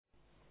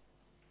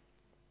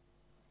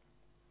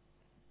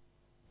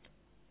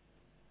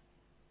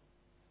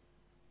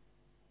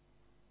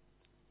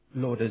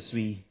Lord, as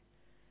we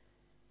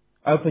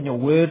open your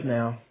word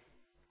now,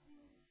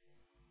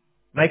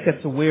 make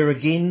us aware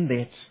again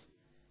that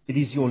it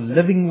is your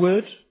living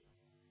word.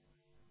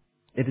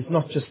 It is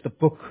not just a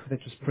book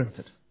that was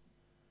printed.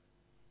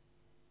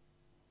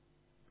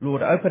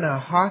 Lord, open our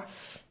hearts.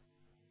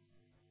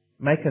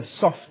 Make us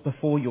soft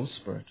before your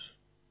Spirit.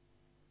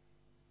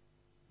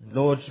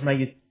 Lord, may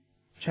you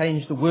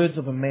change the words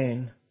of a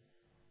man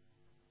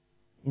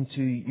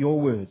into your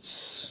words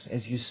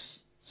as you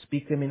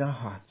speak them in our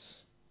hearts.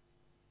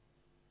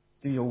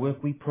 Do your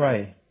work, we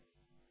pray,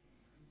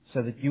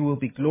 so that you will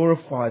be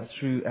glorified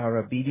through our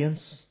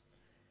obedience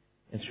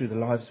and through the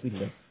lives we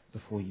live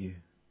before you.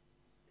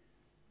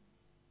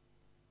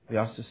 We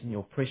ask this in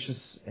your precious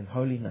and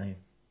holy name.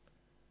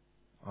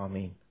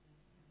 Amen.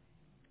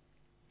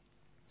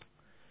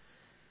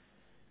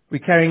 We're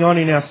carrying on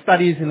in our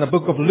studies in the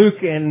book of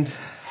Luke, and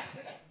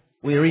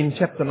we're in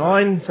chapter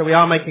 9, so we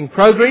are making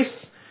progress.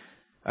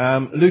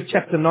 Luke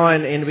chapter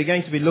 9, and we're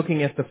going to be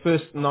looking at the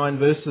first 9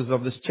 verses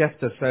of this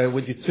chapter. So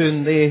would you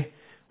turn there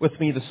with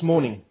me this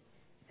morning?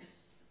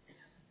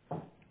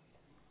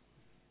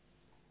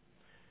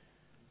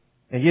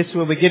 And yes,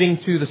 we'll be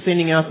getting to the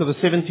sending out of the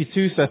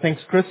 72, so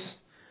thanks, Chris.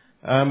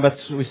 But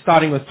we're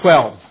starting with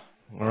 12.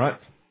 All right?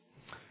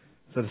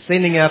 So the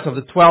sending out of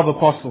the 12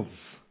 apostles.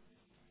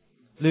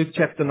 Luke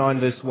chapter 9,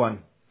 verse 1.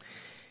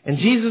 And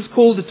Jesus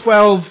called the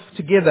 12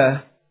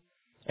 together,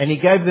 and he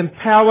gave them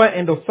power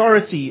and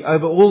authority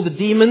over all the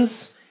demons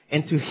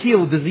and to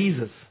heal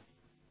diseases.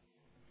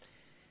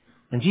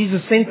 And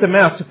Jesus sent them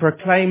out to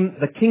proclaim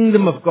the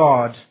kingdom of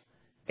God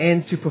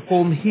and to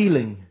perform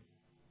healing.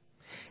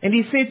 And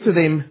he said to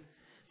them,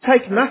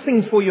 "Take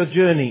nothing for your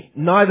journey,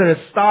 neither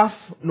a staff,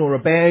 nor a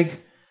bag,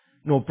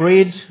 nor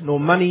bread, nor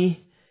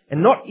money,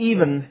 and not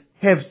even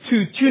have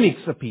 2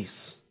 tunics apiece.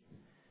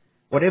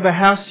 Whatever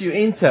house you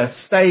enter,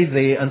 stay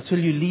there until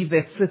you leave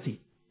that city.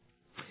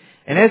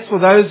 And as for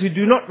those who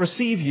do not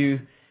receive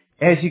you,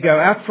 as you go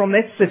out from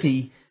that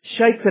city,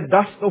 shake the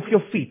dust off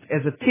your feet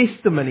as a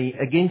testimony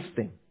against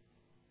them."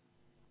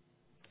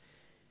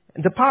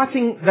 And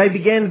departing, they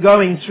began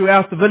going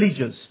throughout the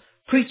villages,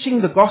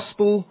 preaching the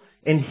gospel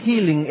and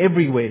healing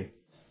everywhere.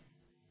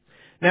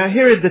 Now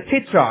Herod the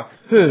Tetrarch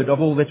heard of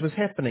all that was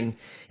happening,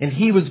 and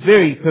he was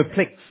very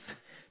perplexed,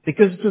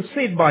 because it was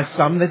said by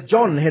some that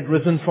John had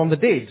risen from the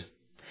dead,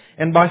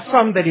 and by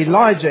some that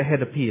Elijah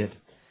had appeared,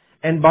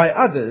 and by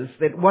others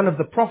that one of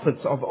the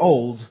prophets of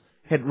old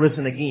had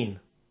risen again.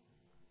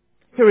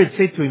 Herod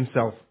said to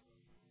himself,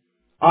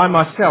 "I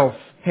myself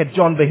had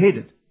John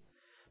beheaded,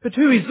 but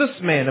who is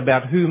this man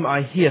about whom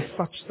I hear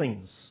such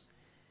things?"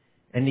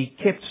 And he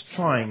kept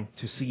trying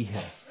to see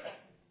him.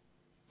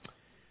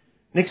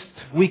 Next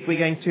week we're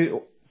going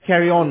to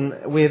carry on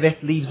where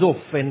that leaves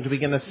off, and we're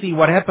going to see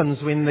what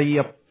happens when the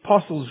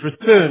apostles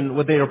return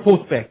with their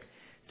report back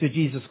to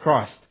Jesus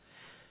Christ.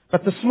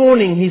 But this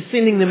morning he's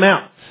sending them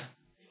out.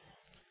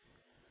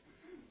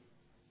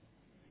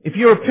 If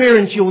you're a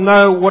parent, you'll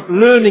know what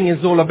learning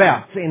is all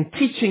about and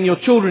teaching your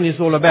children is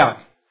all about.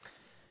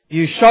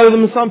 You show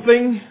them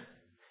something,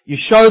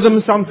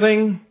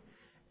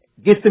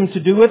 get them to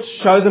do it,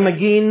 show them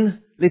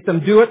again, let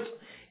them do it,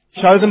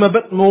 show them a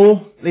bit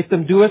more, let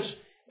them do it,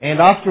 and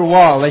after a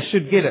while they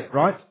should get it,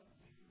 right?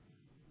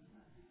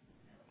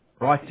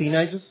 Right,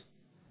 teenagers?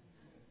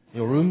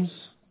 Your rooms?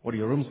 What are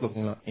your rooms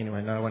looking like?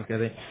 Anyway, no, I won't go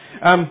there.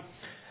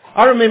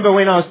 I remember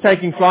when I was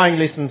taking flying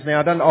lessons. Now,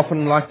 I don't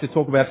often like to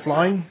talk about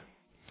flying,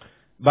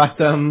 but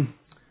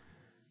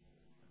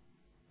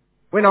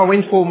when I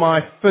went for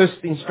my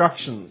first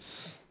instructions,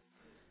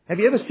 have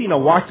you ever seen a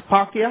white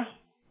Pakia?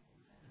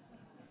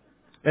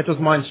 That was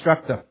my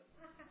instructor.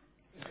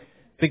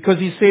 Because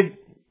he said,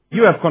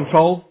 "You have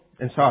control,"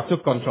 and so I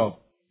took control.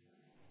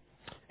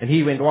 And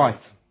he went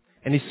white,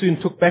 and he soon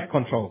took back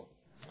control.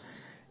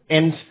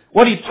 And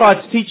what he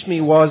tried to teach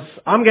me was,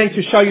 "I'm going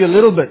to show you a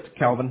little bit,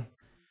 Calvin,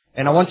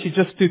 and I want you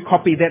just to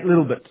copy that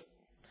little bit.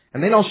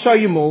 And then I'll show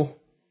you more,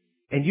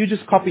 and you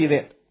just copy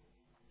that."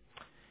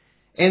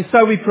 And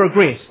so we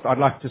progressed, I'd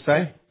like to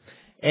say.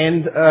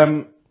 And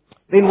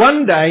then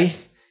one day,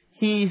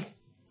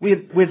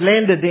 we'd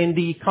landed, and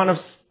he kind of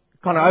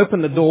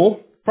opened the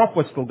door. Prop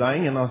was still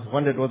going, and I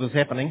wondered what was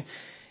happening.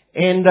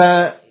 And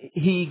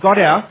he got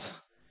out,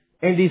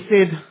 and he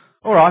said,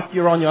 "All right,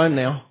 you're on your own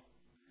now."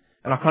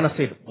 And I kind of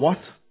said, "What?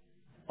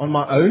 On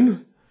my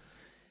own?"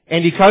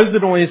 And he closed the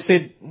door and he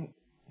said,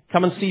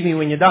 "Come and see me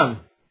when you're done."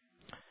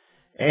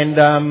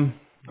 And,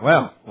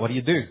 well, what do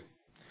you do?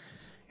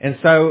 And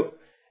so,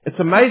 it's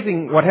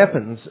amazing what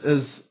happens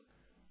is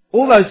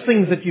all those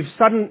things that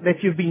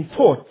you've been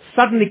taught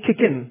suddenly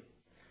kick in.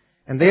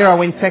 And there I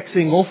went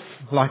taxiing off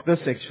like this,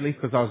 actually,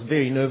 because I was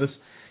very nervous.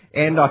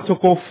 And I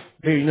took off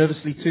very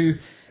nervously too.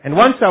 And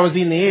once I was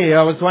in the air,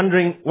 I was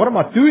wondering, what am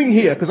I doing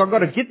here? Because I've got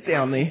to get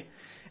down there.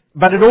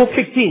 But it all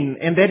kicked in,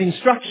 and that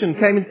instruction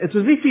came in. It's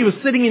as if he was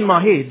sitting in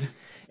my head,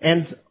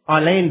 and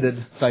I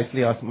landed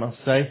safely, I must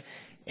say,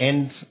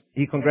 and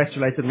he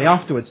congratulated me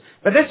afterwards.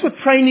 But that's what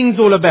training's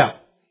all about.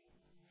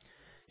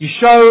 You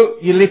show,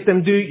 you let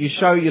them do, you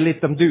show, you let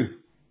them do.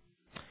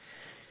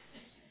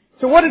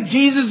 So what had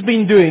Jesus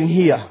been doing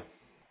here?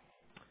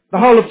 The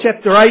whole of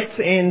chapter 8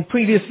 and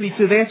previously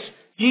to that,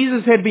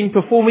 Jesus had been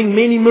performing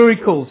many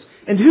miracles.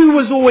 And who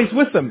was always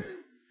with him?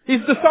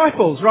 His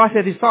disciples, right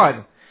at his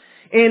side.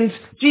 And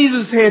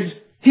Jesus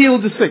had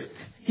healed the sick.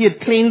 He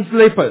had cleansed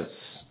lepers.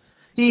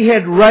 He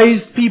had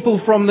raised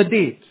people from the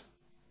dead.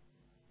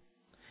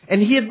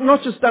 And he had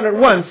not just done it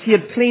once, he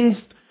had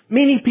cleansed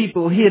many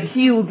people. He had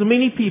healed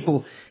many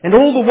people. And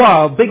all the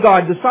while,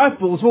 big-eyed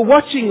disciples were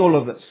watching all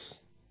of this.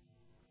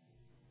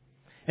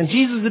 And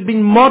Jesus had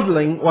been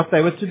modeling what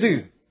they were to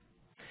do.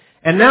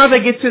 And now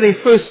they get to their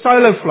first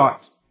solo flight.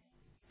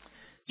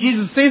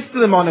 Jesus says to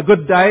them on a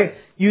good day,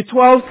 "You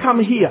 12 come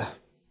here.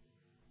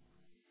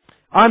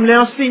 I'm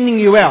now sending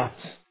you out.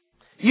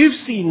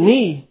 You've seen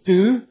me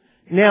do,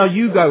 now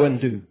you go and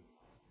do."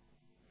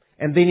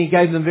 And then he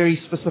gave them very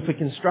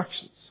specific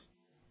instructions.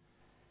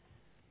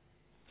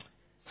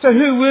 So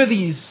who were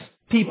these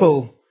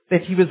people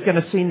that he was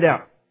going to send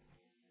out?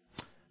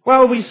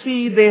 Well, we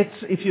see that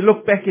if you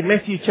look back in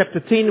Matthew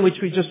chapter 10,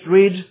 which we just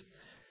read,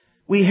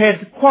 we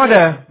had quite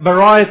a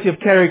variety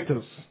of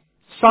characters.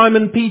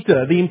 Simon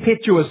Peter, the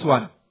impetuous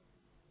one.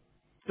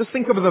 Just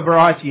think of the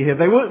variety here.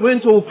 They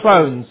weren't all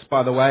clones,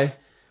 by the way.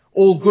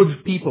 All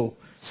good people.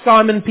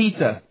 Simon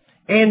Peter,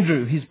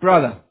 Andrew, his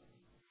brother,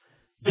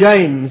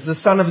 James, the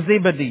son of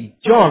Zebedee,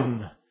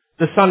 John,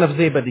 the son of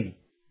Zebedee,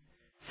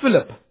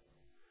 Philip,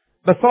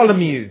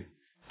 Bartholomew,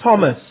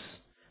 Thomas,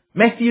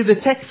 Matthew the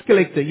tax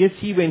collector, yes,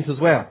 he went as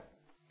well,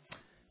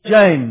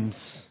 James,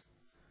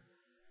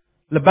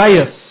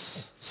 Lebbaeus,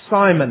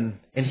 Simon,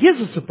 and here's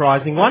a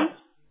surprising one.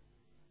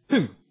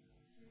 Who?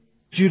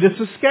 Judas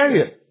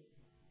Iscariot.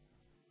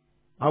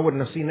 I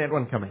wouldn't have seen that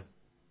one coming.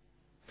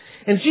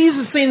 And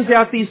Jesus sends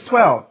out these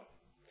 12.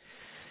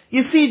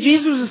 You see,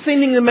 Jesus was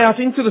sending them out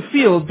into the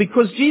field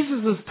because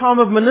Jesus' time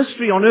of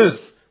ministry on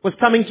earth was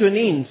coming to an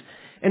end.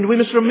 And we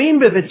must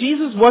remember that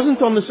Jesus wasn't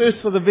on this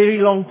earth for the very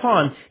long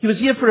time. He was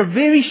here for a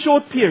very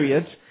short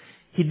period.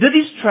 He did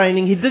his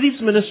training, he did his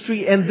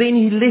ministry, and then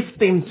he left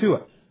them to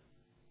it.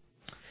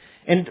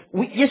 And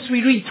we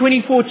read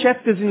 24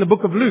 chapters in the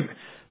book of Luke,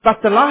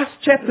 but the last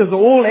chapters are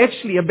all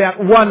actually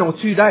about 1 or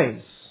 2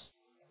 days.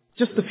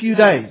 Just a few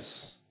days.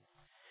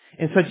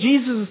 And so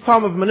Jesus'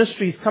 time of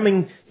ministry is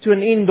coming to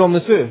an end on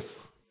this earth.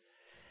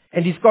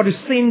 And he's got to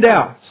send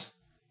out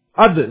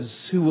others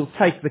who will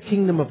take the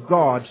kingdom of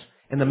God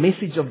and the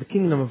message of the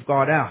kingdom of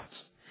God out.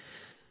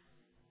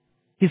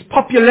 His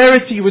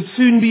popularity would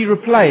soon be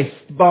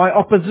replaced by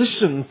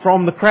opposition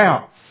from the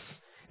crowds.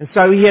 And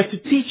so he had to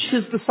teach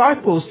his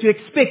disciples to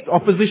expect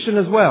opposition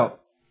as well.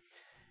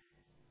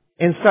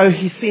 And so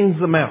he sends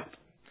them out.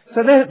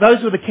 So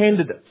those were the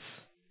candidates.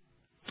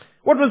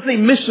 What was their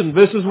mission?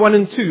 Verses 1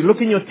 and 2.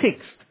 Look in your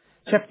text,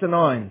 chapter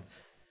 9.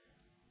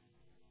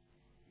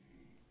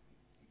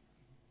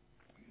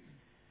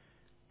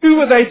 Who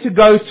were they to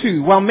go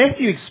to? Well,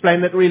 Matthew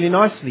explained that really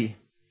nicely.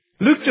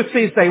 Luke just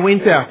says they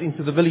went out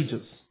into the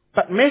villages.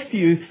 But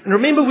Matthew, and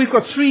remember we've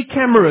got 3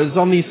 cameras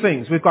on these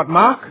things. We've got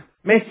Mark,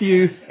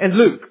 Matthew, and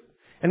Luke.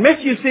 And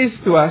Matthew says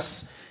to us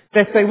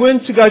that they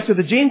weren't to go to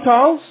the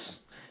Gentiles,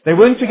 they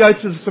weren't to go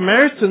to the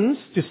Samaritans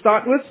to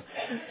start with,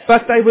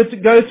 but they were to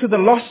go to the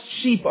lost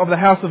sheep of the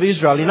house of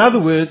Israel. In other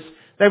words,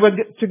 they were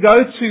to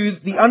go to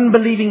the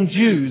unbelieving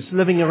Jews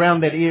living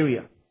around that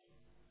area.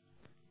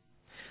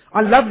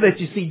 I love that,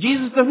 you see.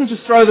 Jesus doesn't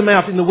just throw them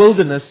out in the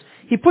wilderness.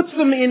 He puts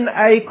them in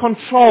a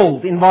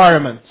controlled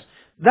environment.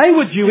 They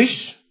were Jewish.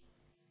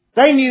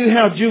 They knew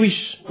how Jewish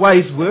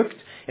ways worked.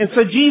 And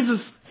so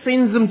Jesus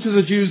sends them to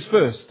the Jews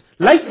first.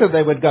 Later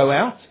they would go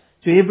out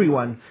to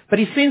everyone. But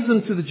he sends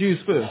them to the Jews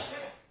first.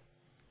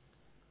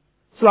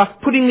 It's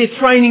like putting their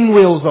training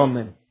wheels on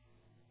them.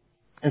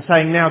 And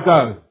saying, now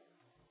go.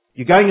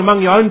 You're going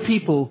among your own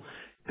people.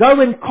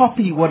 Go and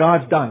copy what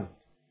I've done.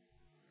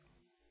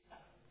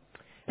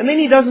 And then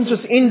he doesn't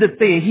just end it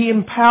there. He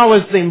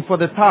empowers them for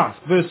the task.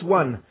 Verse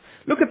 1.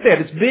 Look at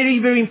that. It's very,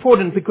 very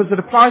important because it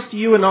applies to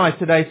you and I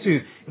today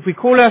too. If we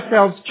call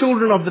ourselves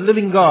children of the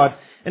living God,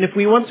 and if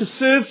we want to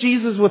serve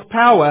Jesus with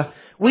power,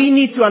 we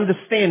need to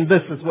understand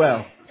this as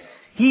well.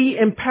 He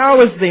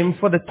empowers them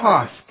for the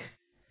task.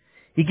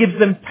 He gives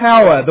them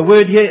power. The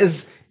word here is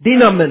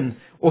dynamin,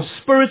 or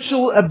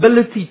spiritual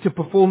ability to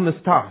perform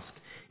this task.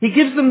 He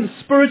gives them the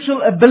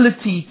spiritual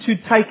ability to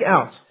take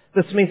out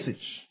this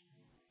message.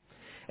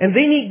 And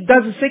then he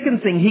does a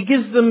second thing. He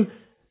gives them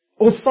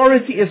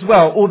authority as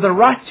well, or the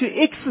right to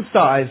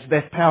exercise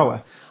that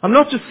power. I'm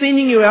not just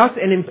sending you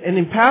out and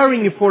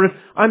empowering you for it.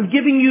 I'm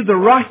giving you the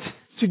right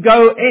to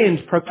go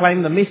and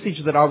proclaim the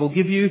message that I will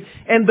give you,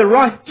 and the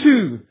right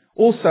to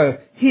also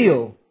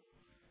heal,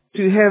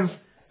 to have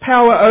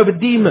power over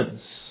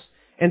demons,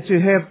 and to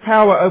have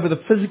power over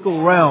the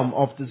physical realm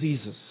of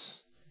diseases.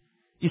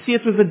 You see,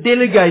 it was a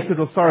delegated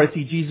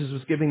authority Jesus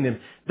was giving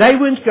them. They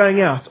weren't going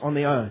out on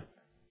their own.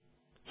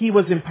 He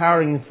was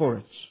empowering them for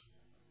it.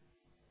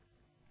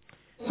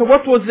 So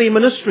what was their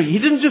ministry? He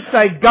didn't just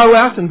say, go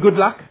out and good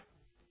luck.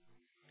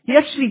 He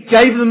actually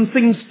gave them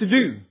things to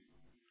do.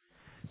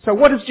 So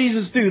what does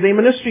Jesus do? Their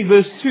ministry,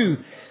 verse 2.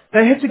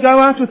 They had to go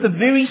out with a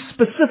very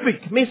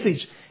specific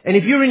message. And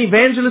if you're an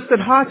evangelist at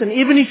heart, and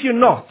even if you're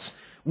not,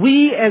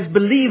 we as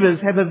believers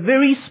have a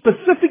very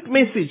specific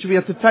message we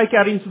have to take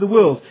out into the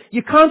world.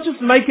 You can't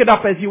just make it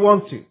up as you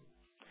want to.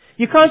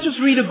 You can't just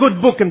read a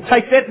good book and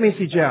take that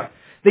message out.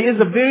 There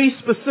is a very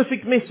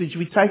specific message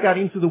we take out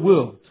into the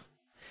world.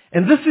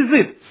 And this is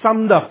it,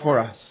 summed up for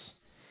us.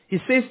 He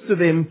says to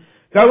them,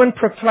 go and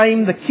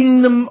proclaim the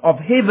kingdom of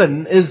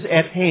heaven is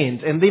at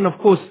hand. And then of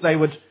course they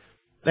would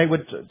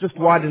just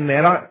widen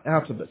that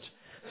out a bit.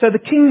 So the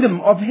kingdom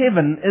of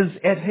heaven is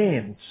at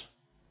hand.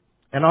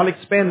 And I'll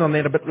expand on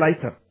that a bit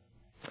later.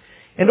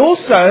 And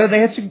also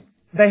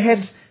they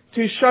had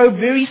to show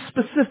very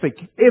specific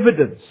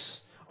evidence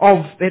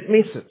of that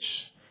message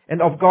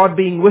and of God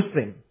being with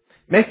them.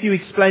 Matthew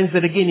explains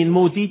that again in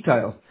more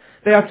detail.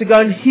 They are to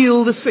go and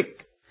heal the sick.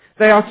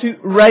 They are to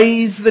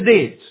raise the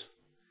dead.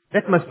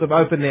 That must have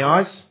opened their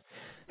eyes.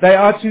 They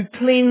are to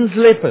cleanse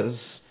lepers.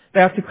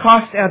 They are to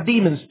cast out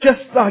demons,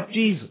 just like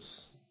Jesus.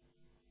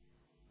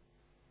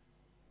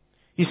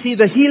 You see,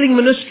 the healing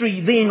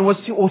ministry then was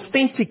to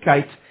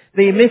authenticate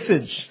their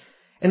message.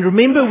 And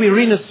remember, we're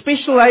in a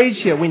special age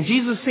here. When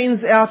Jesus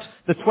sends out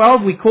the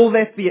 12, we call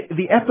that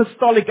the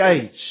apostolic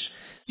age.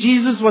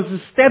 Jesus was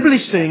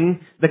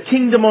establishing the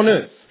kingdom on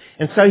earth.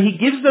 And so He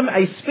gives them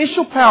a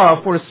special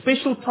power for a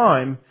special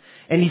time,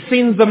 and He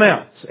sends them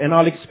out. And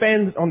I'll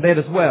expand on that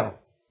as well.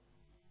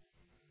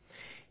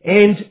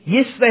 And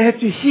yes, they had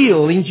to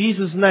heal in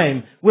Jesus'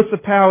 name with the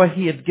power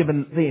He had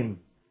given them.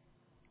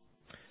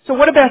 So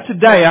what about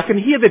today? I can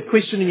hear that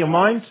question in your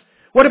mind.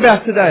 What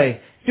about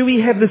today? Do we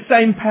have the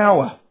same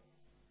power?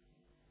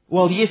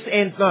 Well, yes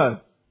and no.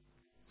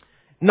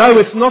 No,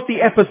 it's not the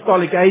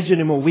apostolic age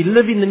anymore. We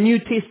live in the New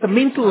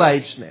Testamental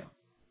age now.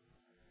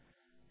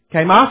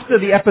 Came after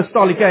the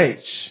apostolic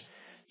age.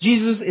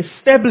 Jesus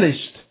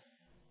established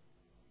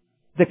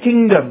the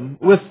kingdom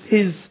with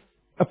His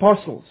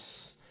apostles.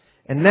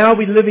 And now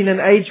we live in an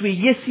age where,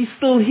 yes, He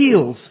still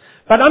heals.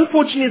 But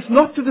unfortunately, it's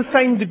not to the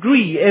same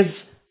degree as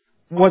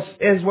what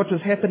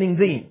was happening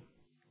then.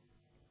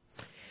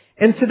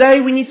 And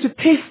today we need to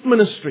test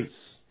ministries.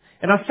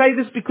 And I say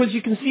this because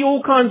you can see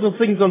all kinds of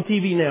things on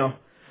TV now.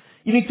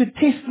 You need to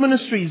test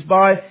ministries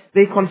by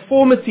their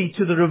conformity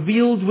to the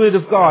revealed Word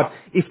of God.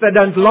 If they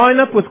don't line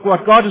up with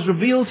what God has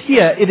revealed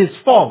here, it is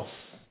false.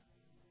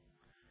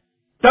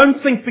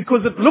 Don't think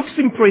because it looks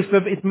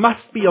impressive, it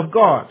must be of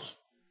God.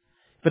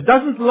 If it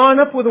doesn't line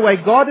up with the way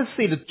God has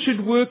said it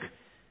should work,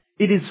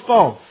 it is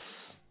false.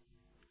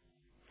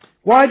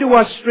 Why do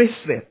I stress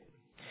that?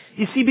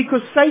 You see,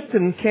 because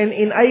Satan can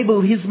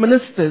enable his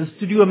ministers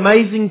to do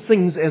amazing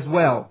things as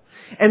well.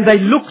 And they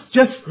look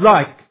just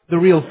like the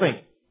real thing.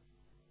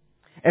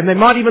 And they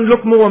might even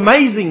look more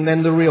amazing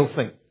than the real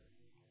thing.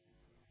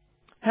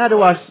 Why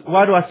do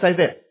I say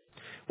that?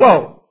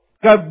 Well,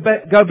 go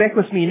back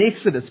with me in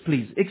Exodus,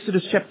 please.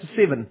 Exodus chapter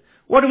 7.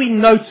 What do we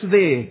note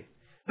there?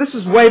 This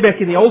is way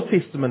back in the Old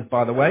Testament,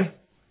 by the way.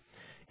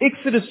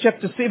 Exodus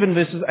chapter 7,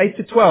 verses 8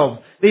 to 12.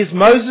 There's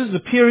Moses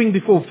appearing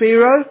before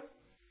Pharaoh.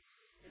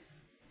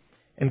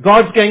 And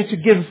God's going to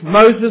give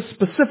Moses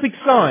specific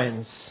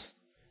signs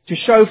to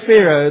show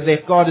Pharaoh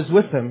that God is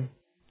with him.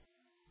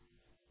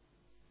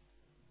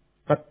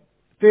 But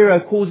Pharaoh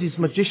calls his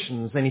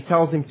magicians and he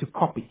tells them to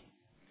copy.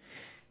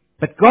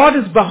 But God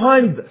is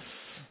behind this.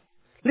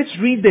 Let's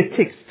read that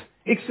text.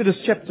 Exodus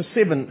chapter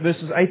 7,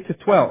 verses 8 to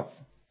 12.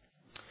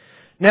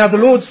 Now the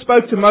Lord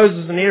spoke to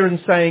Moses and Aaron,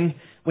 saying,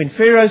 when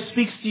Pharaoh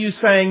speaks to you,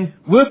 saying,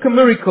 work a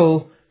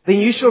miracle, then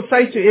you shall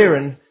say to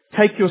Aaron,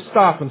 take your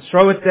staff and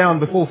throw it down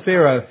before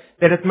Pharaoh,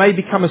 that it may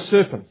become a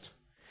serpent.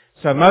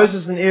 So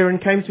Moses and Aaron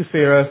came to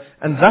Pharaoh,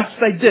 and thus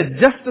they did,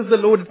 just as the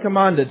Lord had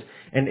commanded.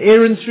 And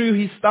Aaron threw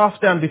his staff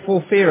down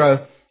before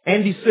Pharaoh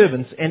and his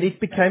servants, and it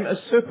became a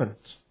serpent.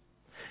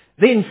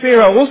 Then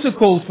Pharaoh also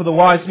called for the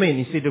wise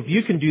men. He said, if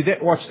you can do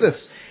that, watch this.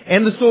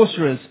 And the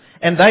sorcerers.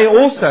 And they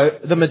also,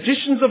 the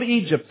magicians of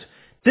Egypt,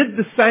 did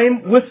the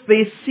same with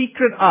their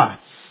secret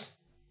arts.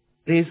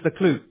 There's the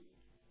clue.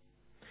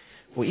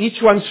 For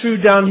each one threw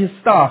down his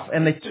staff,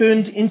 and they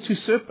turned into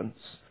serpents.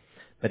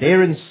 But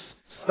Aaron's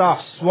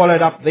staff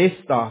swallowed up their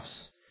staffs.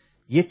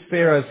 Yet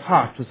Pharaoh's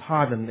heart was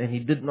hardened, and he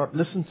did not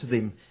listen to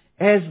them,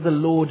 as the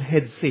Lord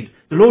had said.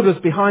 The Lord was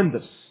behind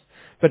this.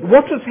 But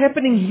what was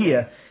happening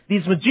here,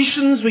 these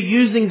magicians were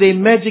using their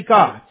magic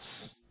arts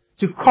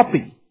to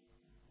copy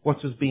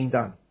what was being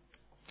done.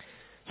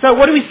 So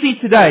what do we see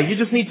today? You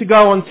just need to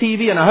go on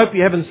TV, and I hope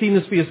you haven't seen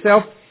this for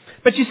yourself,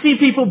 but you see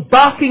people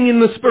barking in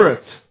the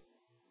spirit.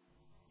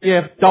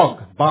 Yeah,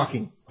 dog,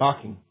 barking.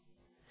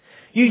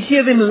 You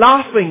hear them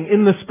laughing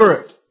in the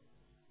spirit.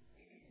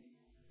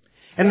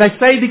 And they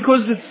say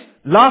because it's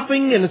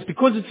laughing and it's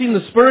because it's in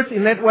the spirit,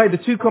 in that way the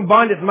two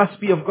combined, it must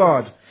be of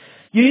God.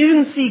 You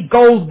even see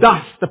gold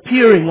dust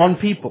appearing on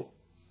people.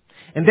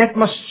 And that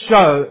must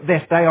show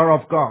that they are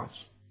of God.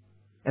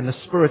 And the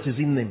Spirit is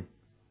in them.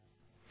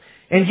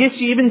 And yes,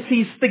 you even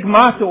see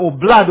stigmata or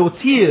blood or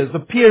tears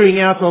appearing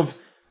out of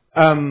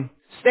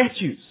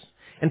statues.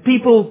 And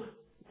people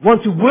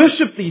want to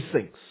worship these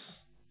things.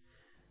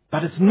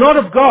 But it's not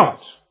of God.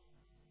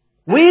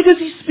 Where does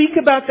he speak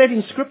about that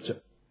in Scripture?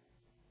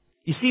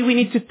 You see, we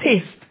need to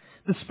test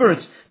the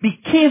spirits. Be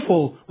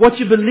careful what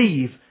you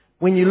believe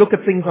when you look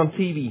at things on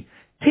TV.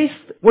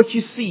 Test what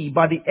you see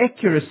by the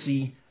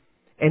accuracy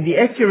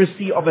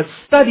of a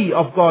study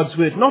of God's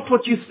Word, not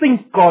what you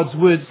think God's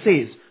Word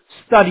says.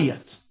 Study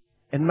it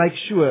and make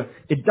sure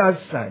it does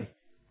say.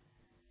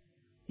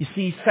 You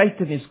see,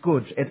 Satan is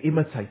good at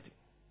imitating.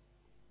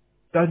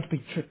 Don't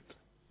be tricked.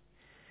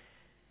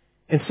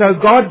 And so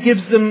God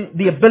gives them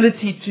the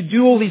ability to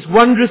do all these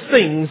wondrous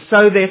things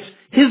so that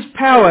His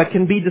power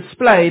can be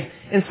displayed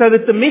and so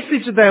that the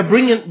message that they are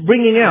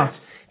bringing out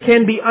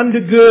can be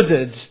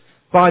undergirded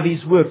by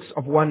these works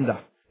of wonder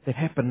that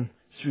happen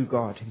through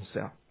God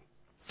Himself.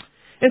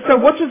 And so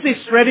what was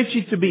their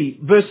strategy to be?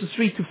 Verses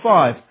 3 to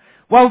 5.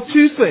 Well,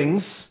 two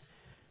things.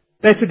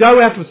 They're to go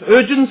out with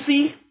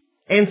urgency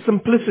and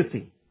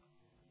simplicity.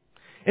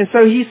 And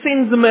so He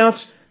sends them out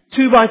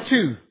 2 by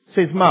 2.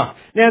 Says Mark.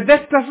 Now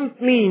that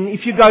doesn't mean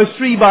if you go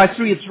 3 by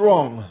 3 it's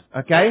wrong,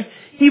 okay?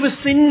 He was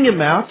sending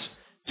them out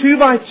 2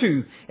 by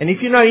 2. And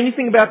if you know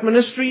anything about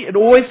ministry, it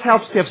always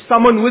helps to have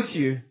someone with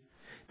you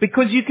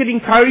because you can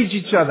encourage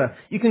each other.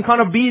 You can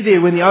kind of be there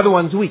when the other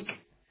one's weak.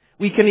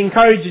 We can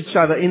encourage each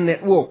other in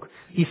that walk.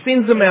 He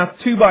sends them out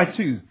 2 by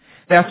 2.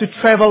 They are to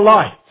travel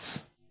light.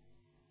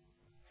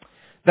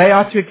 They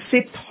are to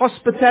accept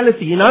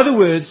hospitality. In other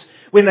words,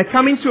 when they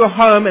come into a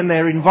home and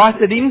they're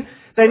invited in,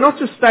 they not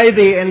just stay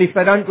there and if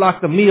they don't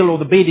like the meal or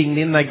the bedding,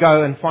 then they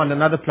go and find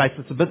another place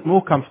that's a bit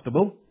more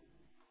comfortable.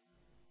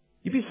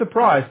 You'd be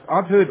surprised.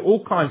 I've heard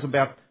all kinds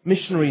about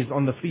missionaries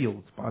on the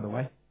field, by the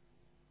way.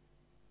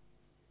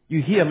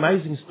 You hear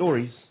amazing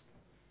stories.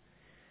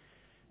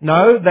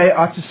 No, they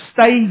are to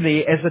stay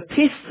there as a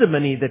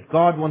testimony that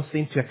God wants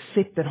them to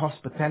accept that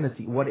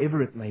hospitality,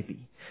 whatever it may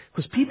be.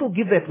 Because people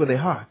give that with their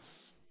hearts.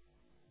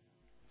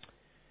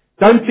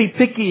 Don't be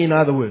picky, in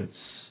other words.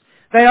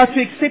 They are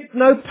to accept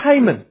no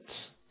payment.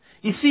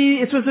 You see,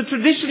 it was a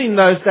tradition in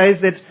those days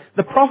that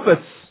the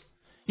prophets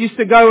used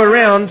to go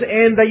around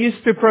and they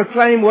used to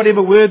proclaim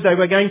whatever word they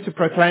were going to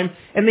proclaim,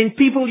 and then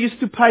people used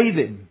to pay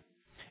them.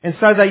 And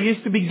so they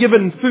used to be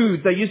given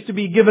food, they used to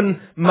be given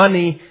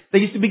money, they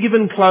used to be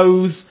given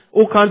clothes,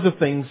 all kinds of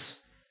things.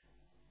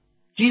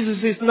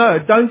 Jesus says, no,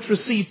 don't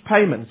receive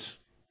payment.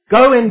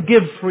 Go and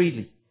give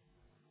freely.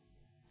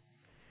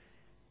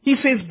 He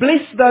says,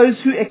 bless those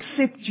who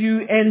accept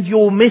you and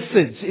your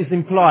message is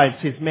implied,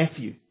 says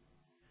Matthew.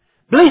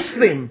 Bless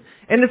them.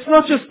 And it's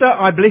not just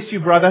I bless you,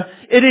 brother.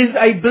 It is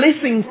a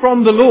blessing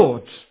from the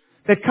Lord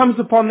that comes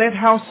upon that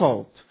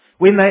household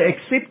when they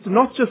accept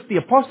not just the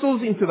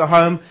apostles into the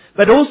home,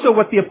 but also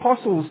what the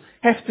apostles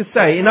have to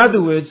say. In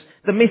other words,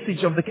 the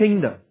message of the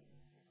kingdom.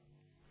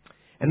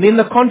 And then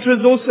the contra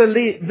is also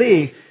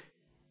there.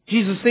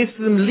 Jesus says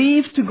to them,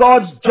 leave to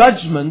God's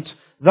judgment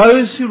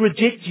those who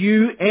reject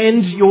you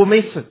and your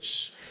message.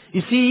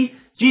 You see,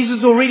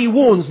 Jesus already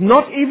warns,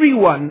 not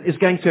everyone is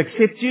going to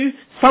accept you.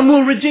 Some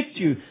will reject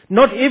you.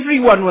 Not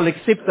everyone will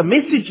accept the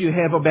message you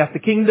have about the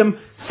kingdom.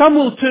 Some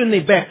will turn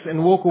their backs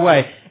and walk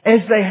away,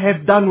 as they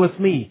have done with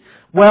me.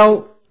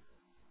 Well,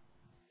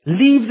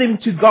 leave them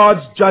to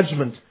God's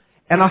judgment.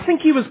 And I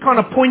think he was kind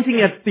of pointing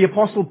at the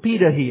Apostle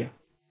Peter here.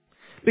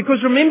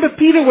 Because remember,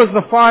 Peter was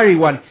the fiery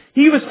one.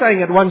 He was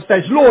saying at one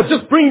stage, Lord,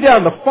 just bring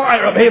down the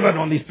fire of heaven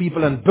on these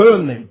people and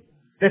burn them.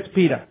 That's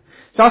Peter.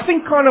 So I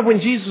think kind of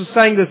when Jesus was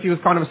saying this, he was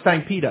kind of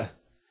saying, Peter,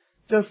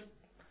 just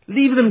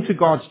leave them to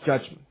God's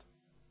judgment.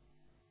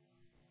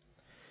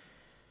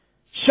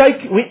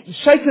 Shake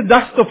the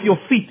dust off your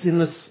feet in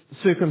this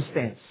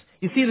circumstance.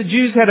 You see, the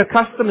Jews had a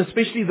custom,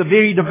 especially the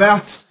very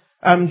devout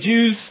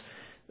Jews,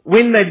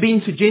 when they'd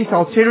been to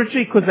Gentile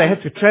territory, because they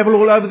had to travel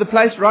all over the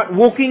place, right,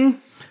 walking,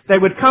 they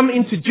would come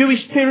into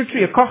Jewish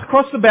territory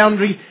across the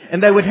boundary,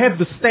 and they would have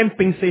the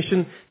stamping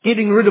session,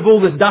 getting rid of all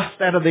the dust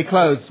out of their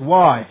clothes.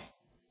 Why?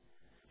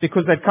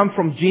 Because they'd come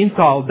from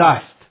Gentile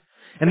dust.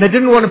 And they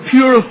didn't want to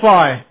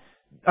purify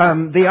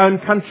their own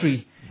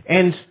country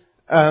and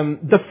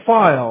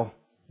defile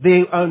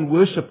their own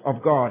worship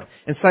of God.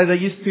 And so they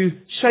used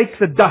to shake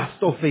the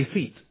dust off their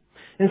feet.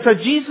 And so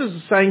Jesus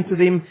is saying to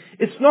them,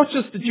 it's not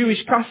just a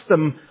Jewish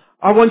custom.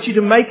 I want you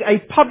to make a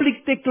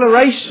public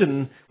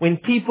declaration when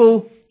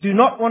people do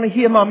not want to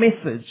hear my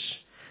message,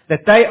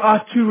 that they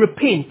are to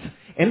repent.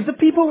 And the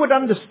people would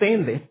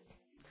understand that.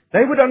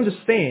 They would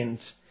understand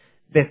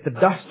that the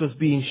dust was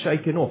being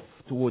shaken off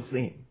towards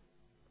them.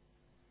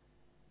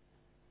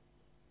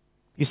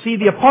 You see,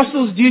 the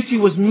apostles' duty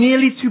was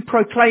merely to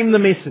proclaim the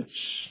message.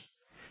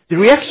 The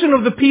reaction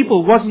of the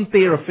people wasn't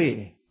their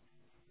affair.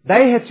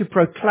 They had to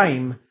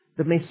proclaim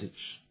the message.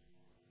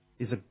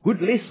 There's a good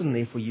lesson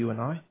there for you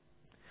and I.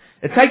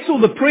 It takes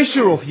all the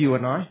pressure off you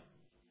and I.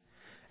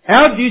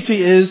 Our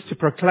duty is to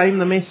proclaim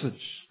the message.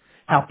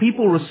 How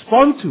people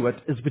respond to it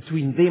is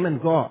between them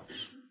and God.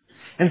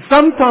 And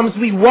sometimes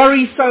we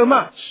worry so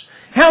much.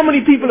 How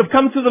many people have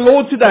come to the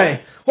Lord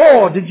today?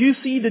 Oh, did you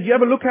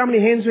ever look how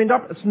many hands went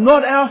up? It's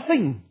not our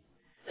thing.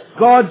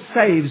 God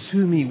saves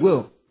whom He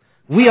will.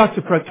 We are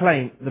to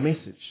proclaim the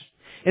message.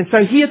 And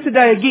so here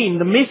today again,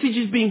 the message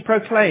is being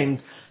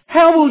proclaimed.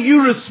 How will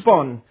you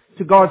respond to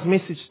to God's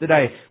message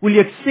today? Will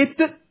you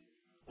accept it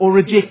or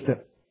reject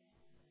it?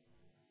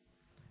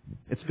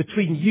 It's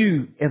between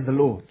you and the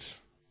Lord.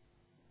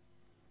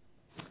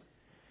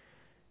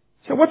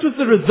 So what was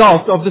the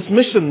result of this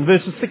mission,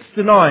 verses 6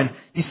 to 9?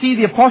 You see,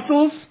 the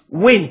apostles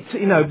went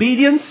in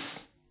obedience.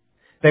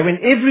 They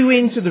went everywhere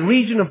into the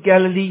region of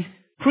Galilee,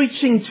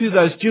 preaching to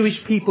those Jewish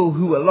people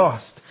who were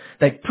lost.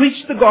 They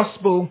preached the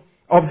gospel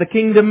of the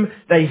kingdom.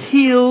 They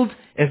healed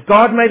as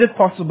God made it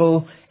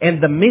possible.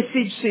 And the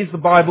message, says the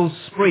Bible,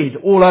 spread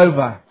all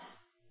over.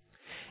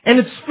 And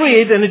it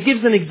spread, and it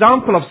gives an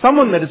example of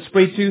someone that it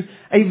spread to,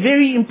 a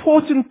very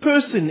important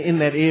person in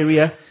that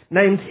area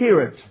named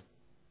Herod.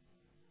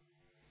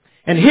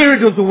 And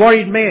Herod was a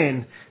worried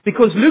man,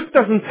 because Luke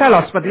doesn't tell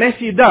us, but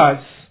Matthew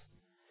does,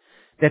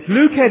 that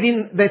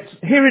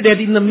Herod had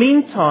in the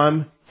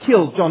meantime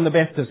killed John the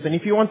Baptist. And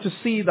if you want to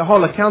see the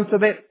whole account of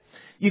that,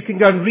 you can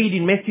go and read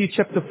in Matthew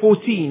chapter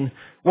 14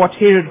 what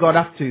Herod got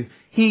up to.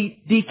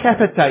 He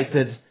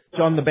decapitated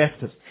John the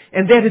Baptist.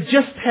 And that had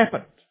just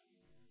happened.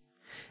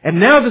 And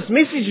now this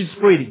message is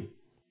spreading.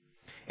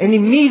 And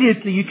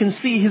immediately you can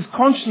see his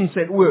conscience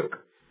at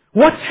work.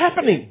 What's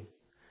happening?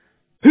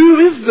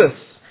 Who is this?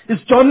 Is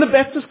John the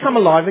Baptist come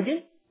alive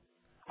again?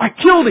 I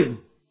killed him.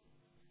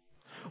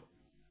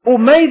 Or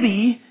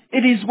maybe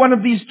it is one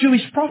of these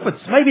Jewish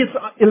prophets. Maybe it's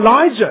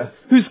Elijah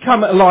who's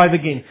come alive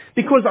again.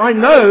 Because I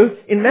know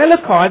in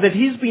Malachi that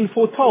he's been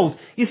foretold.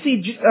 You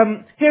see,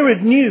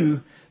 Herod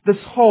knew this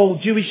whole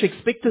Jewish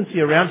expectancy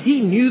around.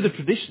 He knew the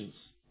traditions.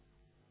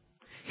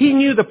 He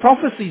knew the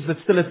prophecies that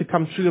still had to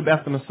come true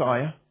about the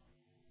Messiah.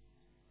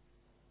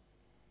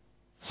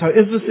 So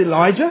is this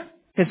Elijah?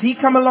 Has he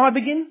come alive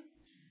again?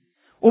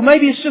 Or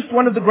maybe it's just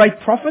one of the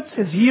great prophets.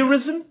 Has he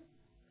arisen?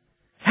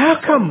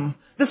 How come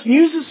this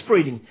news is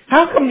spreading?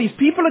 How come these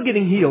people are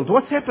getting healed?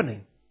 What's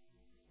happening?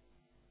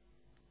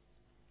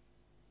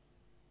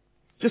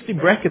 Just in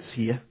brackets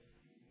here.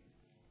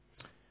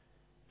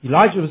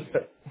 Herod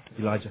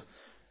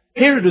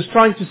was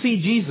trying to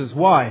see Jesus.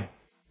 Why?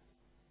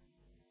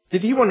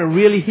 Did he want to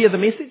really hear the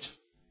message?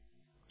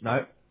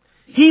 No.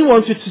 He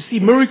wanted to see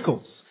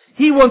miracles.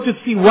 He wanted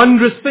to see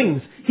wondrous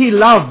things. He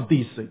loved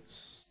these things.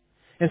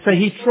 And so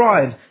he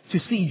tried to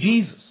see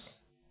Jesus.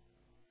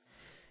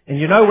 And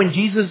you know, when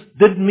Jesus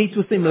did meet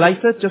with him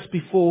later, just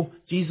before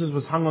Jesus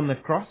was hung on the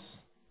cross,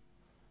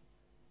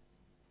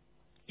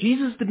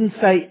 Jesus didn't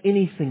say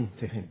anything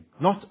to him.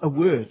 Not a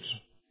word.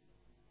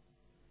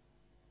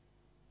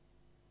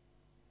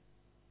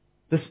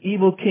 This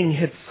evil king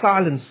had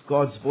silenced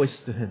God's voice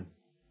to him.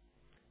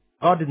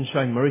 God didn't show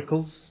him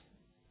miracles.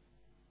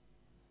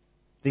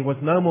 There was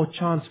no more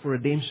chance for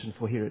redemption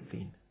for Herod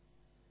then.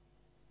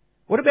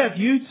 What about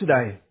you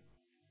today?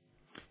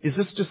 Is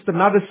this just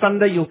another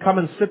Sunday you'll come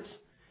and sit,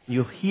 and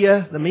you'll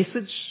hear the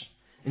message,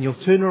 and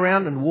you'll turn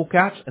around and walk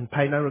out and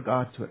pay no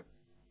regard to it?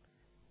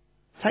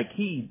 Take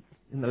heed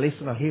in the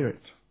lesson of Herod.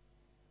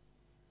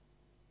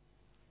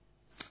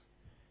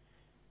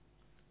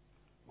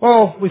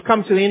 Well, we've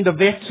come to the end of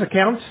that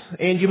account,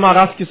 and you might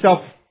ask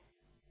yourself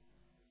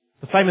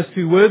the famous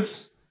two words,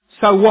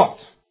 so what?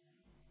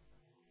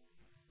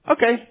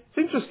 Okay, it's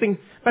interesting,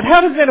 but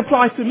how does that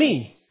apply to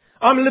me?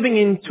 I'm living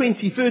in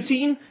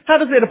 2013. How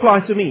does that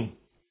apply to me?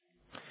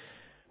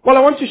 Well, I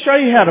want to show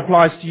you how it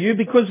applies to you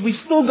because we've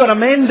still got a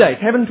mandate,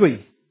 haven't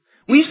we?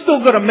 We've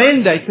still got a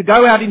mandate to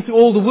go out into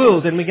all the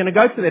world, and we're going to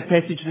go to that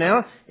passage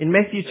now in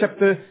Matthew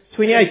chapter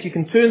 28. You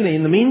can turn there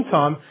in the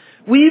meantime.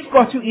 We've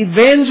got to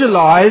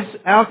evangelize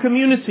our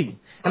community.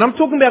 And I'm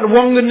talking about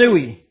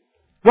Wanganui.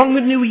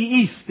 Wanganui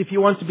East, if you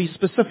want to be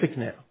specific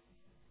now.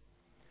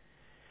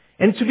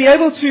 And to be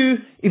able to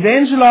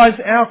evangelize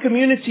our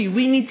community,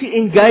 we need to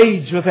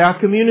engage with our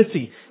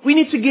community. We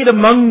need to get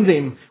among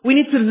them. We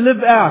need to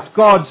live out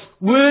God's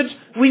Word.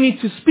 We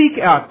need to speak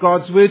out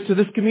God's Word to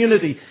this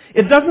community.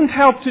 It doesn't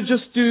help to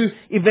just do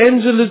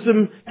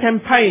evangelism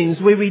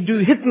campaigns where we do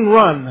hit and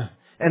run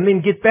and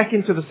then get back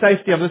into the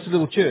safety of this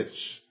little church.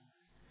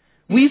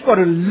 We've got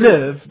to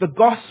live the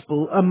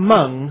gospel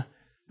among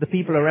the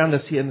people around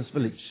us here in this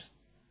village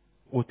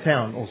or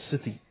town or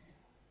city.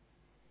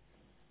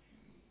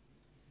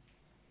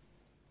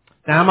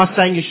 Now, am I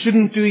saying you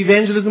shouldn't do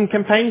evangelism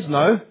campaigns?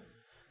 No.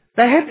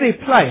 They have their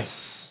place.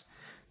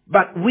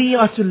 But we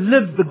are to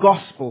live the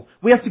gospel.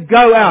 We have to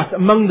go out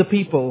among the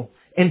people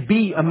and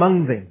be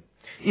among them.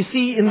 You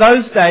see, in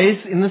those days,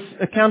 in this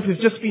account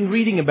we've just been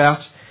reading about,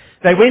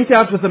 they went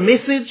out with a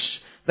message.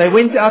 They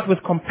went out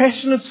with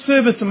compassionate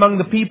service among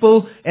the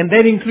people, and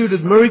that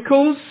included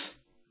miracles.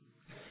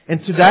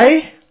 And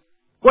today,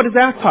 what is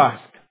our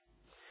task?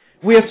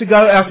 We have to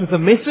go out with a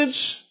message.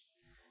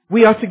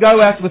 We are to go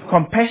out with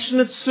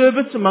compassionate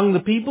service among the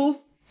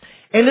people.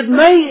 And it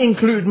may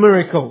include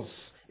miracles,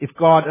 if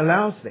God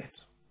allows that.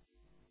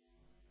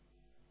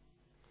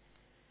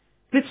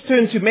 Let's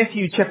turn to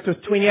Matthew chapter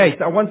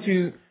 28. I want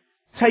to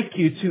take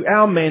you to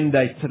our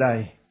mandate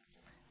today.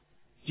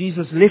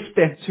 Jesus left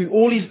that to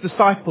all his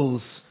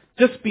disciples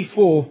just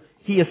before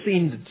he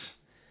ascended.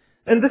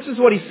 And this is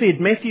what he said,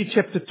 Matthew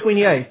chapter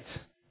 28,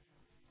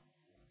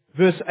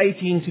 verse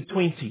 18 to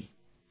 20.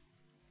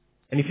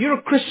 And if you're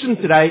a Christian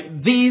today,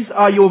 these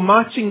are your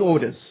marching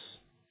orders.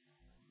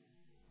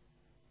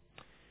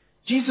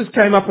 Jesus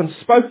came up and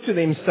spoke to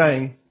them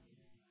saying,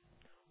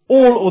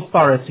 all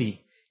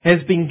authority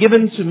has been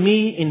given to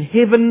me in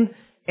heaven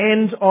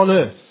and on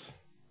earth.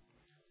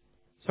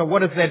 So what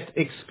does that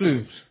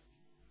exclude?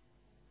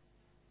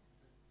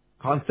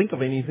 Can't think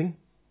of anything.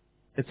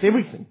 It's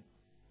everything.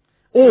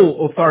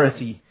 All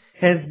authority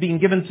has been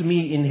given to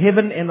me in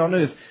heaven and on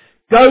earth.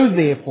 Go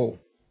therefore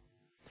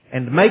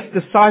and make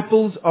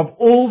disciples of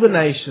all the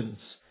nations,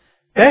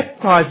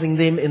 baptizing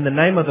them in the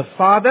name of the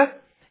Father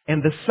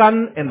and the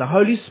Son and the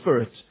Holy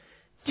Spirit,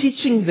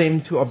 teaching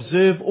them to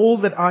observe all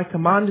that I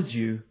commanded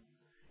you.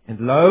 And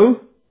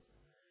lo,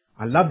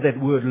 I love that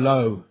word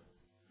lo.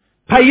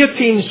 Pay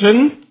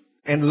attention,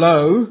 and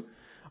lo,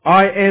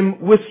 I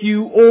am with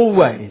you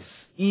always,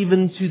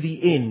 even to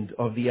the end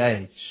of the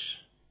age.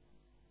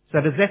 So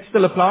does that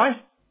still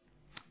apply?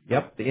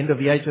 Yep, the end of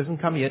the age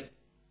hasn't come yet.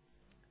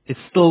 It's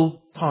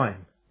still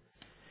time.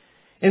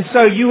 And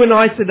so you and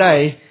I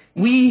today,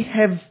 we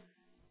have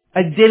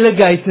a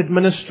delegated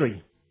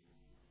ministry.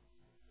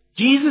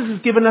 Jesus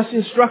has given us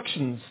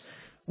instructions.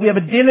 We have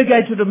a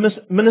delegated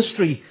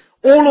ministry.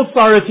 All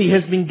authority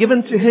has been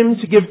given to Him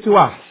to give to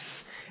us.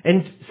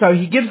 And so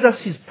He gives us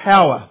His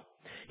power.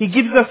 He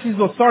gives us His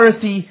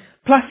authority,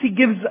 plus He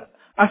gives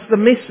us the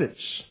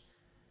message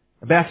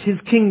about His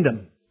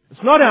kingdom.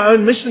 It's not our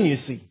own mission, you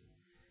see.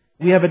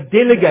 We have a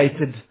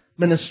delegated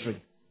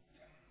ministry.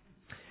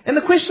 And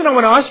the question I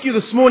want to ask you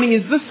this morning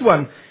is this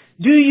one.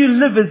 Do you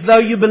live as though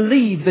you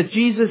believe that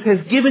Jesus has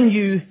given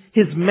you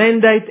His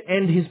mandate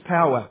and His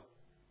power?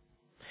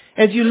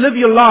 As you live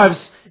your lives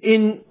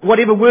in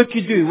whatever work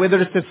you do,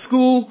 whether it's at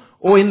school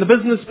or in the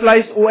business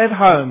place or at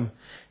home,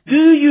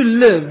 do you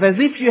live as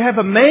if you have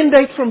a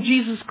mandate from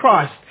Jesus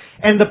Christ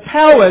and the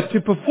power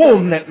to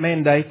perform that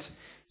mandate?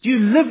 Do you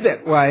live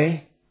that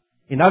way?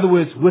 In other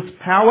words, with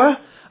power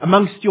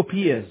amongst your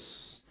peers,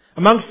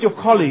 amongst your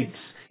colleagues,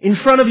 in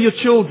front of your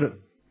children.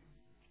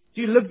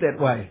 Do you live that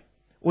way?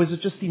 Or is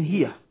it just in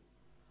here?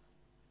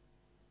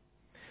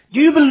 Do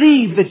you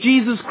believe that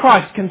Jesus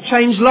Christ can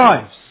change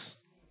lives?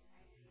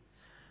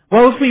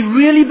 Well, if we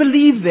really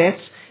believe that,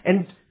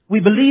 and we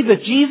believe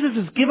that Jesus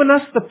has given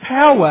us the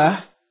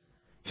power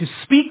to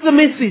speak the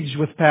message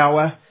with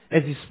power,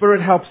 as His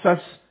Spirit helps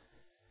us,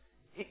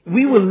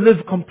 we will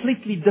live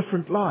completely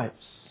different lives.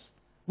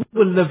 We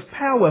will live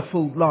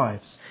powerful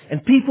lives.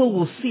 And people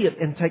will see it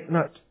and take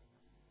note.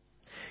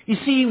 You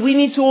see, we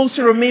need to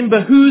also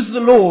remember who's the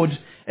Lord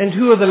and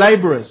who are the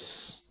laborers.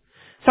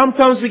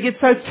 Sometimes we get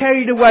so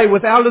carried away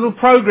with our little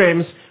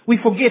programs, we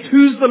forget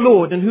who's the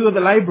Lord and who are the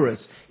laborers.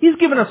 He's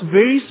given us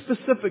very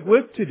specific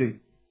work to do.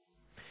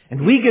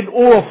 And we get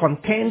off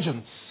on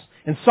tangents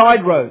and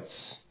side roads.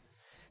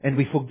 And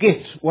we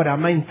forget what our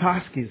main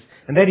task is.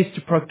 And that is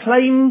to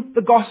proclaim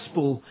the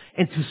gospel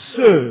and to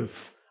serve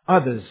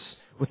others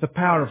with the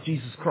power of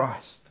Jesus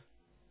Christ.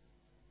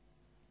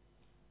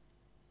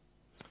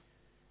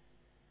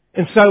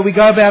 And so we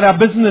go about our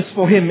business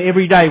for Him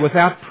every day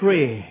without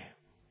prayer.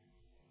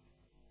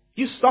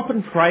 Do you stop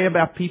and pray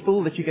about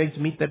people that you're going to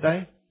meet that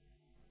day?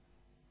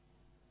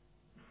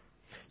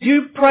 Do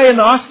you pray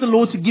and ask the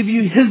Lord to give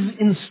you His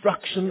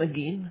instruction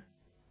again?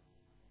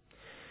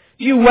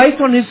 Do you wait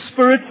on His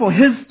Spirit for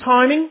His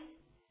timing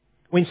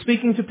when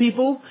speaking to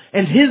people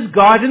and His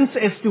guidance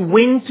as to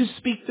when to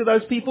speak to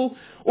those people?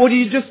 Or do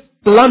you just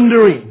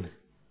blunder in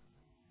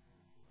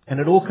and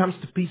it all comes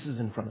to pieces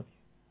in front of you?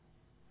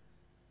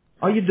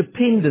 Are you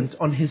dependent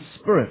on His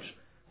Spirit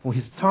for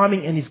His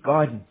timing and His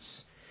guidance?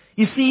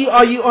 You see,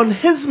 are you on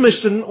His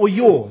mission or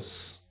yours?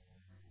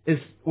 Is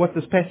what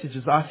this passage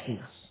is asking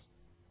us.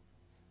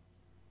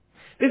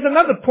 There's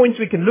another point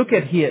we can look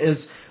at here is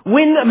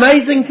when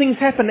amazing things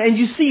happen and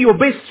you see your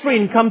best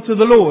friend come to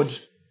the Lord,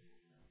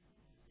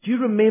 do you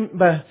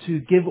remember to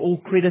give all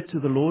credit to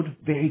the Lord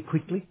very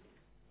quickly?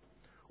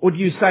 Or do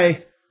you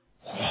say,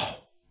 oh,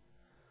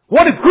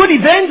 what a good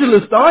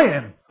evangelist I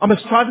am. I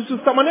must try this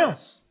with someone else.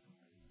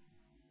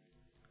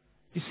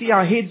 You see,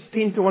 our heads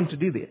tend to want to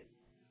do that.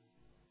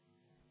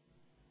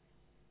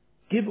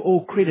 Give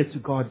all credit to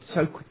God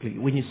so quickly.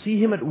 When you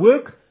see Him at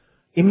work,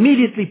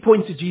 immediately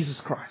point to Jesus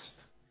Christ.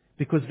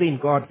 Because then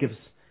God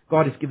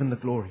is given the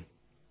glory.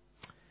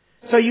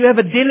 So you have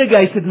a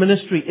delegated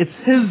ministry. It's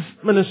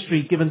His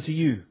ministry given to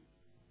you.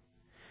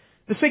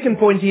 The second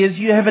point here is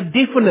you have a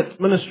definite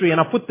ministry. And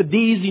I put the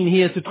D's in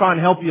here to try and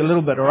help you a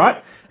little bit,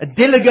 alright? A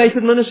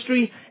delegated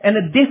ministry and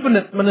a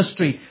definite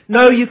ministry.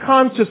 No, you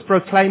can't just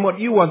proclaim what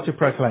you want to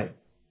proclaim.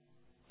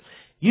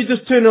 You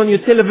just turn on your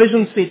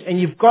television set and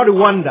you've got to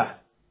wonder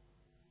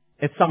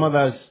at some of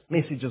those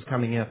messages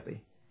coming out there.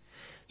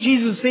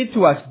 Jesus said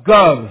to us,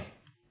 go,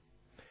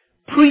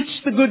 preach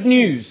the good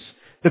news,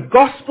 the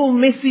gospel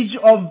message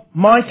of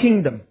my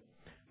kingdom.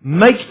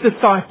 Make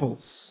disciples.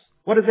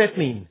 What does that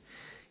mean?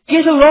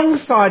 Get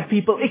alongside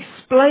people,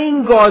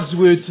 explain God's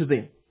word to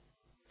them.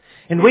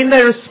 And when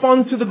they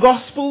respond to the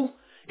gospel,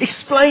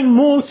 explain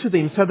more to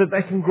them so that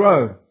they can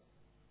grow.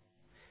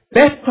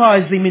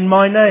 Baptize them in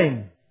my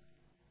name.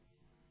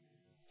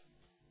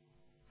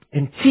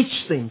 and teach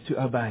them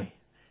to obey.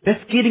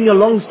 That's getting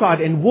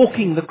alongside and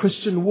walking the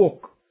Christian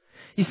walk.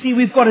 You see,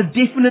 we've got a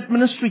definite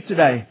ministry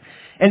today.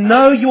 And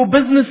no, your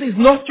business is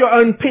not your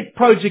own pet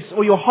projects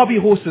or your hobby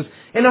horses.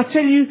 And I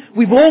tell you,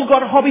 we've all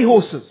got hobby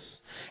horses.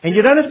 And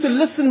you don't have to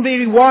listen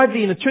very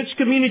widely in a church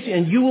community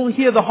and you will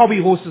hear the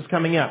hobby horses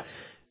coming out.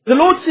 The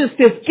Lord says,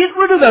 get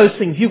rid of those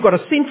things. You've got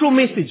a central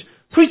message.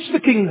 Preach the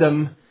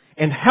kingdom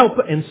and help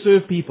and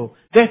serve people.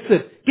 That's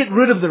it. Get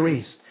rid of the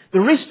rest. The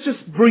rest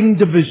just bring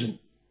division.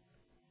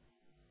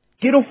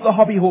 Get off the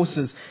hobby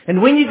horses.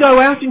 And when you go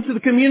out into the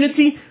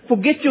community,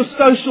 forget your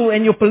social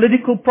and your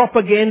political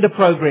propaganda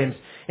programs.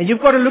 And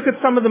you've got to look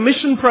at some of the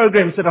mission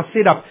programs that are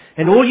set up.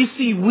 And all you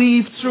see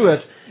weaved through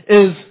it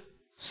is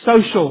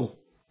social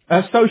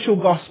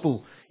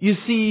gospel. You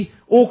see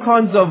all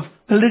kinds of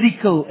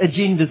political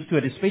agendas to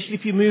it, especially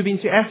if you move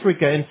into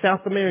Africa and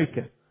South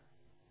America.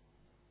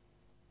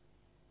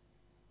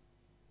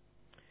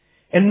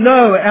 And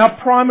no,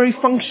 our primary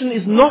function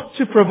is not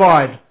to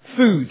provide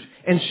food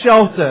and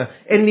shelter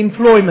and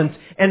employment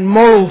and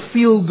moral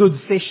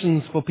feel-good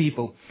sessions for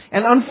people.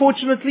 And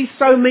unfortunately,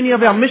 so many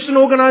of our mission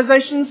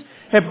organizations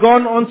have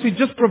gone on to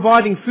just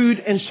providing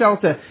food and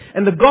shelter.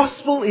 And the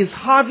gospel is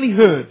hardly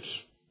heard.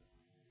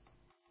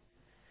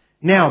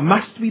 Now,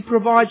 must we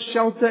provide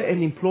shelter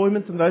and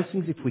employment and those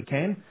things if we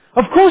can?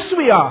 Of course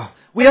we are.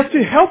 We have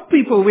to help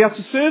people. We have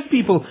to serve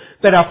people.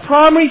 But our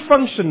primary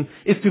function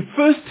is to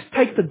first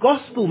take the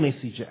gospel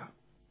message out.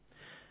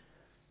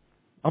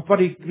 I've got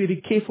to be very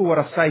careful what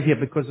I say here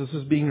because this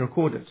is being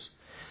recorded.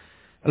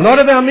 A lot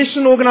of our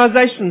mission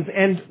organizations,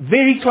 and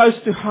very close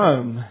to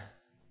home,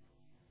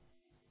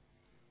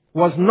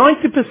 was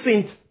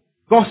 90%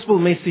 gospel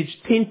message,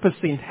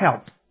 10%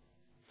 help.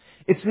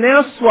 It's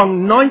now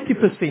swung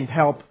 90%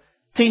 help,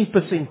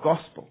 10%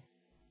 gospel.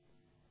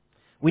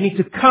 We need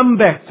to come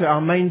back to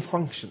our main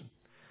function,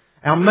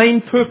 our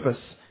main purpose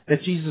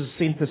that Jesus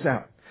sent us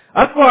out.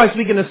 Otherwise,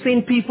 we're going to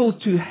send people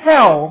to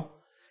hell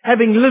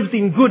having lived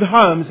in good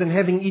homes and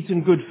having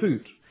eaten good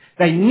food.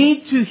 They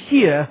need to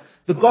hear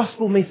the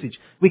gospel message.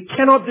 We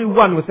cannot do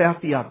one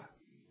without the other.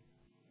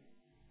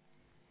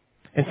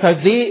 And so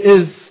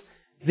there is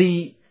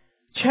the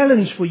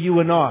challenge for you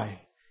and I.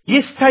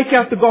 Yes, take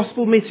out the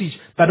gospel message,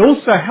 but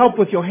also help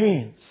with your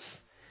hands.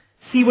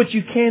 See what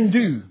you can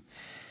do.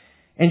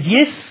 And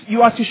yes,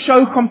 you are to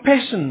show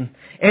compassion.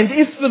 And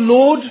if the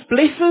Lord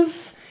blesses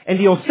and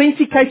He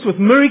authenticates with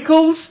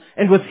miracles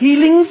and with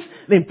healings,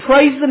 then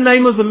praise the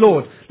name of the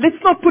Lord. Let's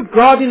not put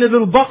God in a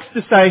little box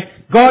to say,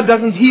 God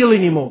doesn't heal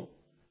anymore.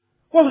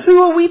 Well, who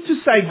are we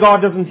to say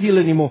God doesn't heal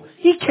anymore?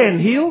 He can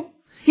heal.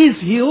 He's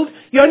healed.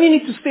 You only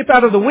need to step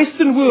out of the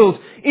Western world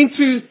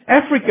into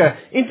Africa,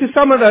 into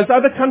some of those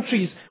other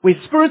countries where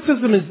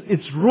spiritism is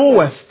its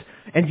rawest,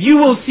 and you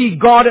will see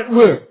God at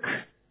work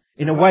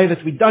in a way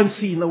that we don't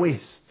see in the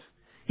West.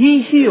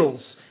 He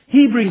heals.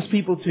 He brings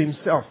people to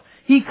Himself.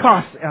 He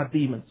casts out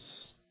demons.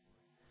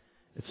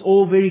 It's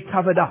all very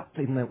covered up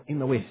in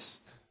the West.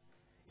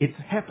 It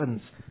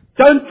happens.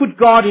 Don't put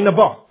God in a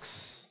box.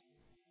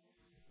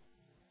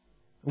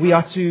 We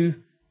are to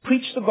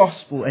preach the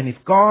gospel, and if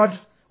God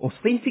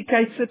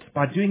authenticates it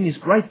by doing His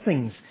great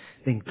things,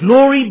 then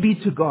glory be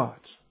to God.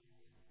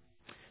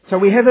 So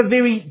we have a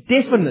very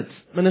definite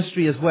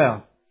ministry as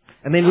well.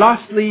 And then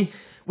lastly,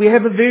 we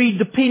have a very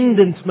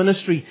dependent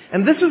ministry.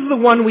 And this is the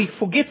one we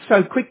forget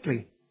so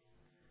quickly.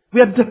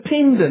 We are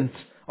dependent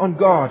on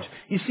God.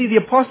 You see, the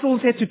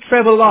apostles had to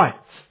travel light.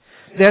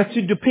 They had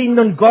to depend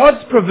on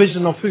God's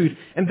provision of food.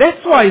 And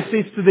that's why He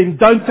says to them,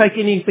 don't take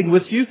anything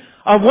with you.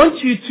 I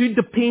want you to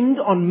depend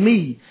on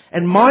me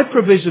and my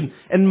provision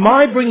and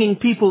my bringing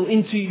people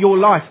into your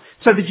life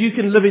so that you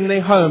can live in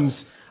their homes.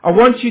 I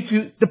want you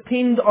to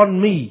depend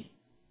on me.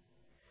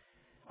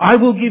 I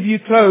will give you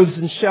clothes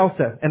and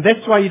shelter. And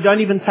that's why you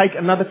don't even take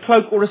another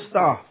cloak or a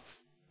staff.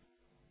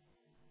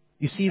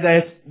 You see,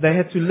 they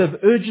had to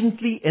live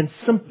urgently and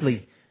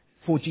simply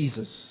for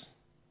Jesus.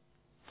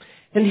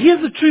 And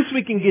here's the truth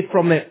we can get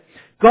from that.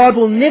 God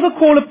will never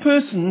call a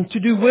person to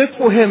do work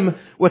for Him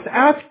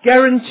without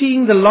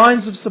guaranteeing the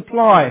lines of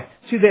supply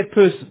to that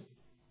person.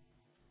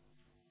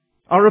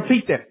 I'll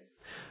repeat that.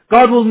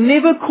 God will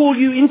never call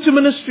you into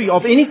ministry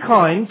of any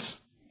kind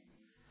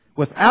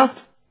without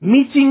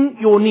meeting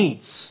your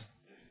needs.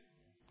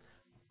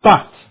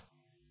 But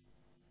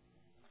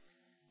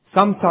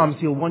sometimes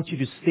He'll want you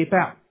to step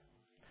out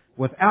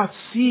without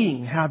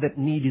seeing how that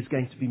need is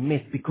going to be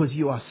met, because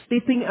you are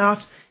stepping out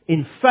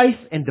in faith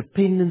and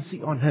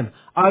dependency on Him.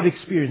 I've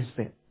experienced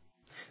that.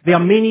 There are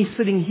many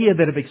sitting here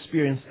that have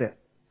experienced that.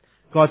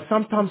 God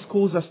sometimes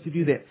calls us to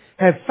do that.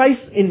 Have faith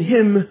in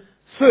Him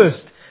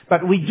first,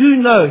 but we do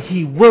know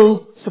He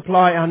will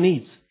supply our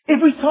needs.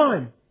 Every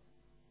time.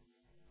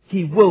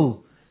 He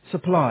will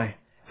supply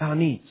our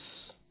needs.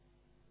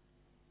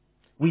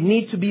 We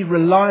need to be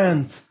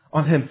reliant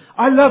on Him.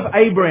 I love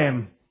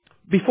Abraham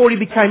before he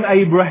became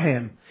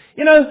Abraham.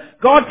 You know,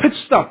 God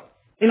pitched up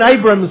in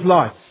Abraham's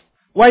life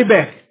way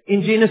back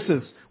in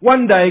Genesis.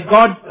 One day,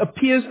 God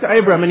appears to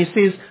Abraham and He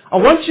says, I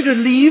want you to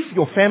leave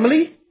your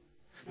family,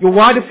 your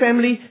wider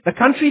family, the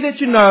country that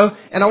you know,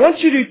 and I want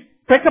you to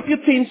Pack up your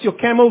tents, your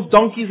camels,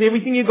 donkeys,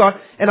 everything you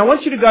got, and I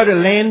want you to go to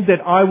land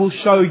that I will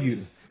show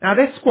you. Now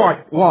that's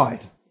quite wide.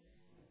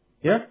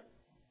 Yeah?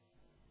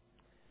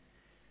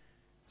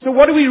 So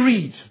what do we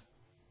read?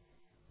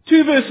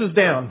 2 verses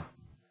down.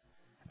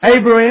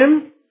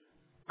 Abraham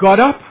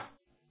got up,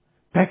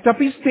 packed up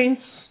his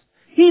tents.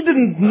 He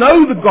didn't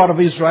know the God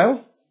of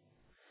Israel,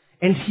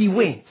 and he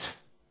went.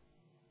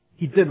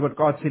 He did what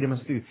God said he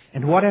must do.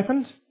 And what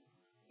happened?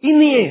 In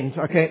the end,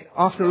 okay,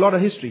 after a lot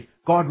of history,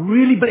 God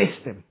really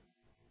blessed him.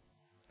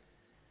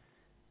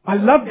 I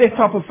love that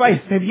type of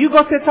faith. Have you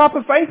got that type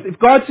of faith? If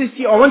God says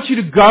to you, I want you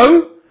to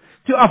go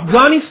to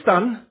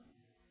Afghanistan,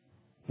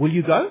 will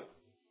you go?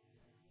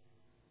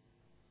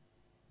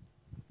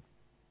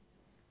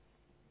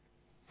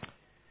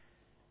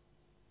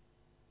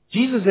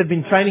 Jesus had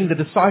been training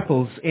the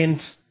disciples,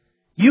 and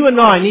you and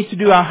I need to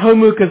do our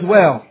homework as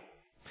well.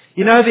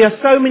 You know, there are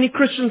so many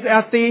Christians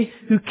out there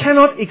who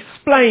cannot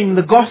explain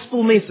the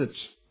gospel message.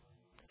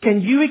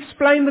 Can you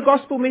explain the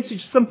gospel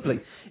message simply?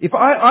 If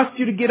I asked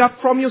you to get up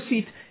from your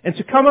seat and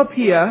to come up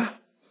here,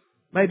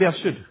 maybe I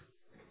should,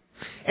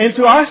 and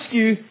to ask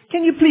you,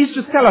 can you please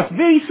just tell us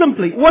very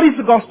simply, what is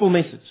the gospel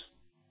message?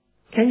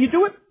 Can you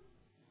do it?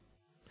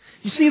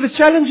 You see, the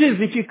challenge is,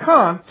 if you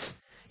can't,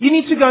 you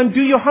need to go and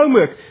do your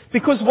homework.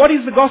 Because what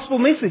is the gospel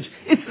message?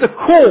 It's the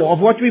core of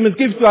what we must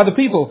give to other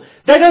people.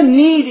 They don't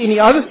need any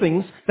other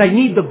things. They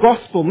need the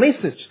gospel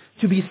message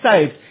to be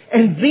saved.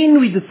 And then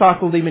we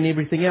disciple them in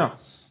everything else.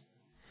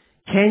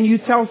 Can you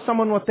tell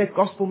someone what that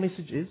gospel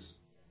message is?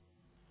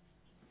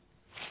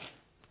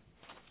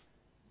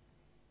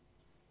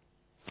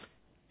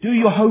 Do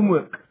your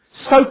homework.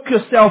 Soak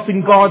yourself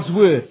in God's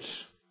word.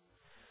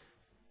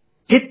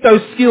 Get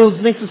those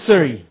skills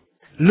necessary.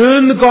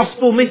 Learn the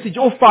gospel message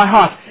off by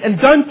heart. And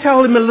don't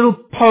tell them a little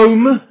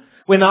poem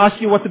when I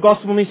ask you what the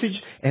gospel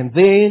message, and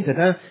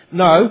then,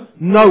 no,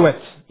 know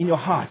it in your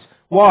heart.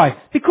 Why?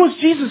 Because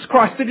Jesus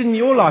Christ did it in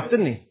your life,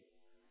 didn't He?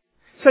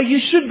 So you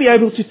should be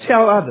able to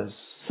tell others,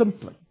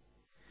 simply.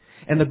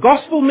 And the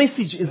gospel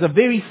message is a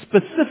very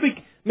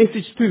specific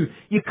message too.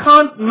 You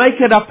can't make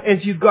it up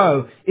as you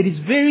go. It is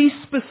very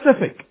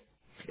specific.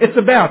 It's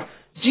about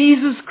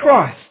Jesus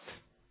Christ.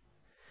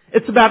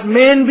 It's about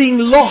man being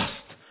lost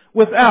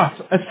without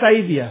a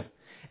Savior,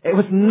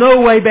 with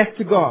no way back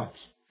to God.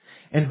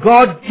 And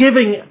God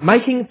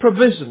making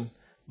provision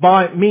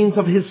by means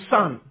of His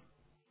Son.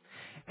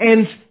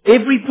 And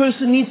every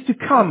person needs to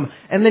come,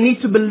 and they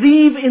need to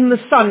believe in the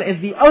Son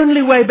as the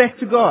only way back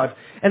to God.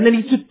 And they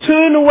need to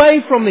turn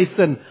away from their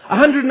sin,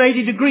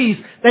 180 degrees.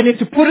 They need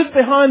to put it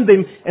behind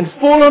them and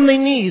fall on their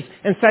knees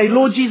and say,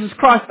 Lord Jesus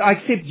Christ, I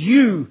accept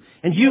you,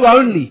 and you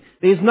only.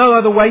 There is no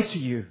other way to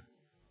you.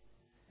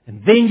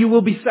 And then you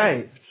will be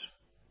saved.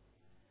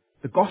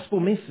 The gospel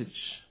message.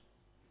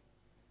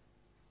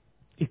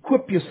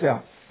 Equip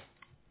yourself.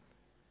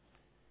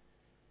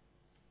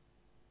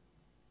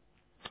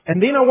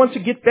 And then I want to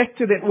get back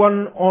to that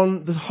one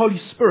on the Holy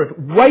Spirit.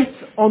 Wait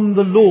on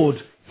the Lord.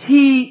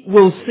 He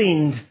will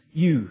send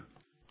you.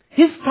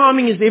 His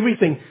timing is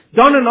everything.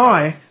 Don and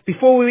I,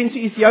 before we went to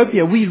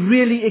Ethiopia, we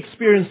really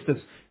experienced this.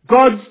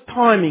 God's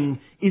timing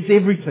is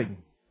everything.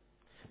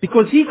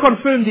 Because He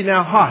confirmed in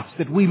our hearts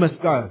that we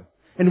must go.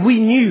 And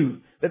we knew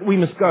that we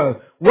must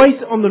go.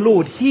 Wait on the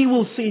Lord. He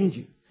will send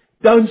you.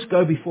 Don't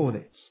go before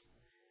that.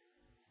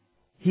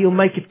 He'll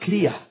make it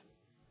clear.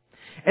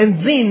 And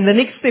then the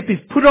next step is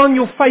put on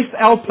your faith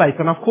L plate.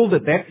 And I've called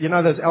it that. You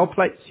know those L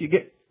plates you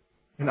get?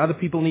 And other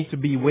people need to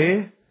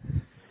beware.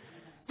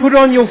 Put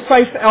on your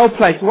faith L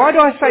plate. Why do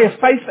I say a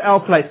faith L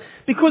plate?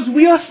 Because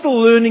we are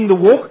still learning the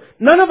walk.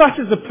 None of us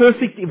is a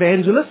perfect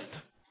evangelist.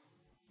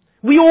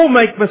 We all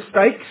make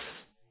mistakes.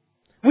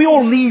 We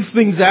all leave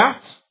things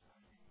out.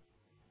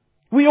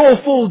 We all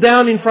fall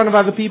down in front of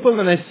other people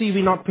and they see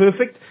we're not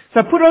perfect.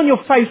 So put on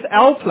your faith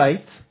L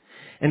plate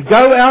and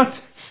go out,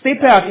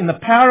 step out in the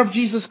power of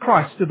Jesus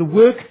Christ to the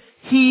work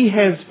He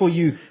has for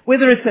you.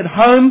 Whether it's at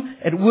home,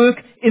 at work,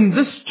 in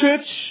this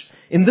church,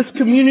 in this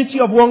community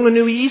of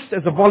Wanganui East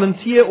as a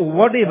volunteer or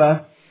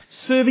whatever,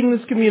 serving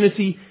this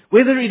community,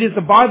 whether it is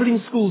a Bible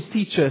in schools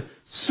teacher,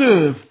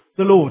 serve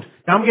the Lord.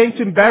 Now I'm going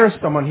to embarrass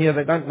someone here.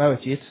 They don't know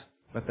it yet,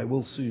 but they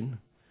will soon.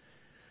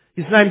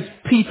 His name's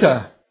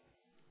Peter.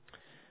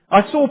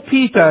 I saw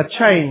Peter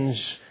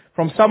change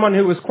from someone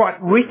who was quite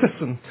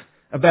reticent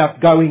about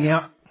going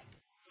out.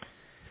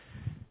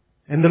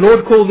 And the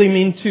Lord called him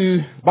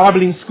into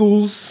Bible in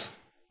schools.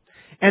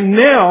 And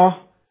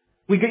now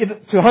we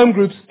get to home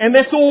groups, and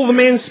that's all the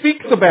man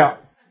speaks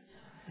about,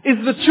 is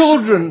the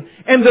children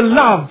and the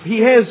love he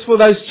has for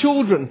those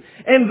children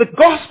and the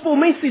gospel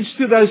message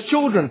to those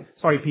children.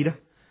 Sorry, Peter.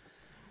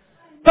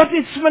 But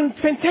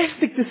it's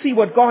fantastic to see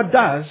what God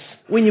does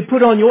when you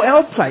put on your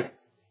L plate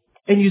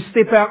and you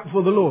step out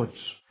for the Lord.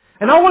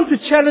 And I want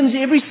to challenge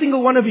every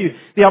single one of you.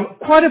 There are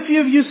quite a few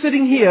of you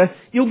sitting here.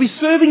 You'll be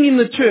serving in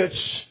the church.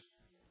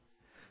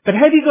 But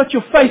have you got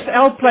your faith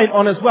L plate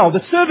on as well?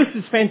 The service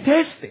is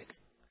fantastic.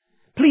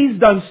 Please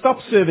don't stop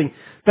serving.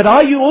 But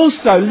are you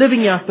also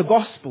living out the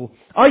gospel?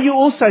 Are you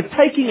also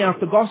taking out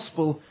the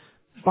gospel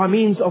by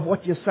means of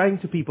what you're saying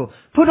to people.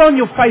 Put on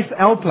your faith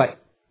L plate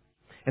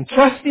and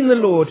trust in the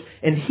Lord,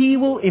 and He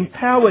will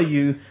empower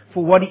you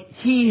for what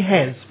He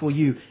has for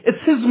you. It's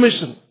His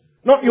mission,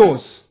 not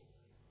yours.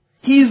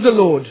 He is the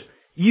Lord.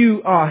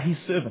 You are His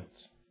servant.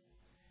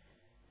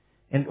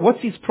 And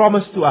what's His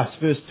promise to us?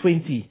 Verse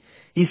 20.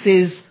 He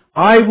says,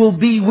 I will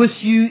be with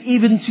you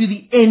even to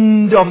the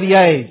end of the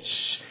age.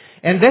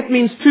 And that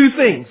means two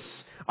things.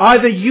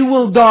 Either you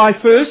will die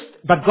first,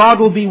 but God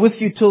will be with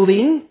you till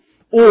then,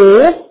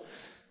 or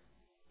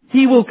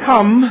He will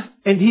come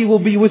and He will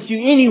be with you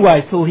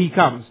anyway till He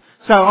comes.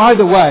 So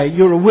either way,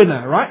 you're a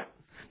winner, right?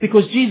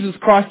 Because Jesus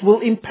Christ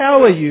will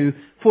empower you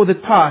for the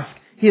task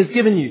He has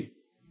given you.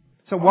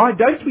 So why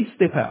don't we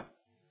step out?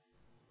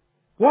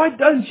 Why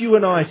don't you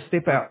and I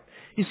step out?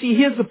 You see,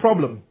 here's the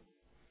problem.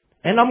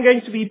 And I'm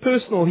going to be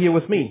personal here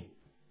with me.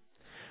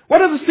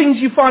 What are the things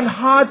you find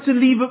hard to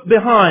leave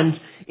behind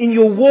in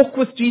your walk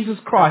with Jesus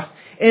Christ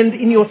and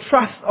in your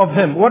trust of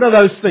Him? What are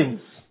those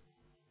things?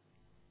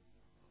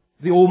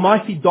 The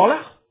almighty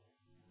dollar?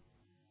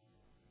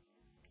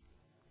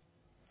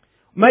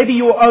 Maybe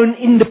your own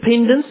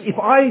independence. If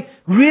I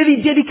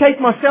really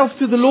dedicate myself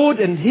to the Lord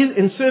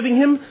and serving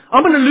Him,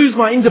 I'm going to lose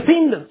my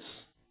independence.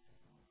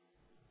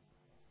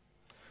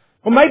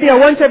 Or maybe I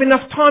won't have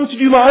enough time to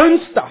do my own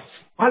stuff.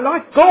 I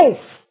like golf.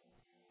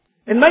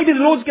 And maybe the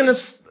Lord's going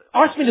to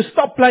ask me to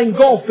stop playing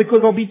golf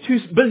because I'll be too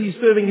busy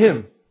serving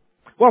Him.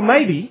 Well,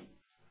 maybe.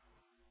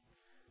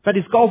 But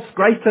is golf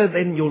greater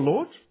than your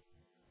Lord?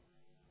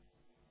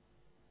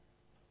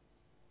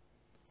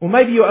 Or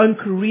maybe your own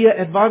career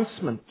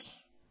advancement.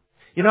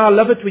 You know, I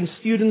love it when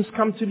students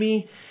come to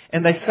me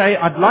and they say,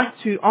 I'd like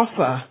to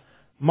offer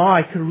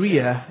my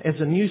career as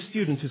a new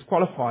student who's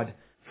qualified,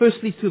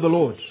 firstly to the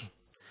Lord.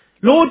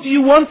 Lord, do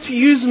you want to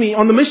use me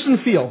on the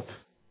mission field?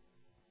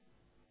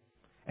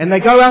 And they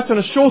go out on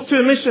a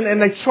short-term mission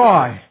and they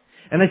try.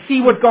 And they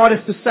see what God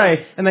has to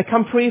say and they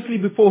come prayerfully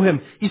before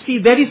Him. You see,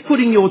 that is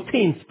putting your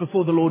tent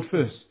before the Lord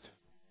first.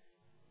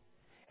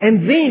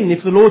 And then,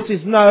 if the Lord says,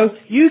 no,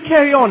 you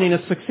carry on in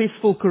a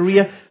successful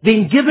career,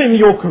 then give Him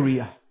your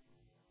career.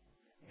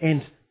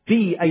 And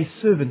be a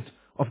servant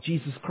of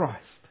Jesus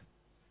Christ.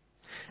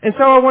 And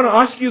so I want to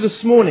ask you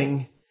this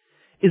morning,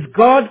 is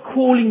God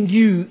calling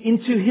you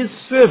into His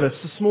service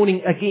this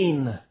morning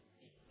again?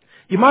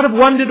 You might have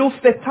wandered off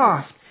that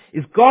task.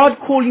 Is God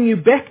calling you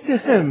back to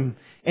Him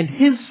and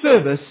His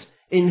service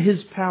in His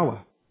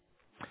power?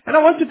 And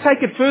I want to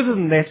take it further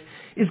than that.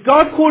 Is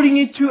God calling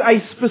you to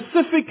a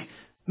specific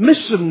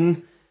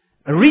mission,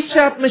 a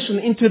reach-out mission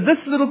into this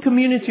little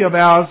community of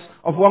ours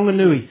of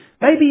Wanganui?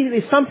 Maybe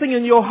there's something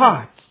in your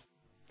heart.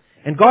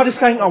 And God is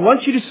saying, I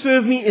want you to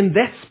serve me in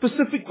that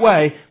specific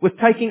way with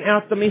taking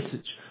out the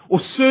message or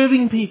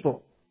serving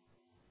people.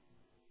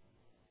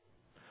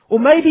 Or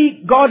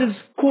maybe God is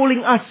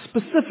calling us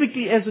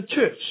specifically as a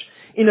church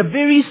in a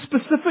very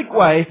specific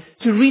way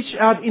to reach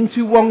out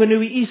into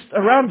Wanganui East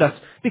around us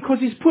because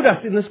He's put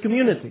us in this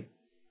community.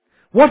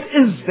 What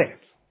is that?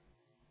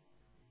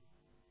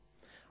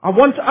 I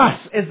want us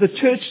as the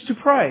church to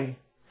pray.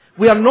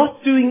 We are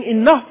not doing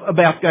enough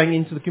about going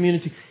into the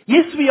community.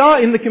 Yes, we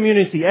are in the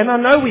community, and I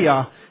know we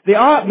are. There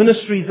are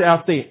ministries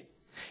out there.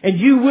 And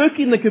you work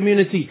in the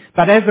community,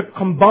 but as a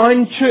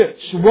combined church,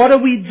 what are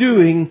we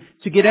doing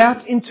to get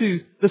out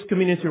into this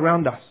community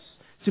around us?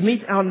 To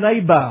meet our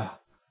neighbor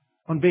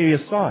on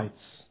various sides.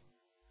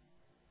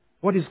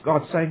 What is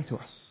God saying to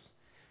us?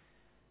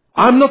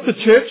 I'm not the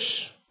church.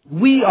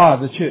 We are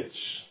the church.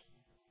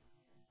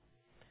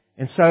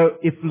 And so,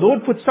 if the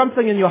Lord puts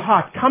something in your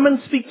heart, come and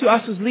speak to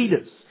us as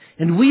leaders.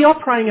 And we are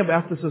praying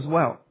about this as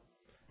well.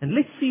 And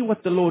let's see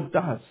what the Lord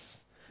does.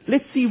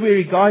 Let's see where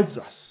He guides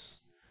us.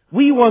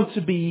 We want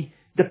to be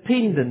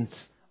dependent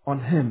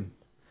on Him.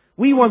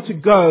 We want to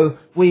go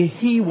where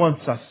He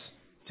wants us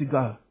to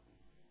go.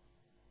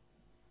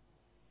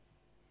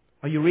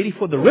 Are you ready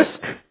for the risk?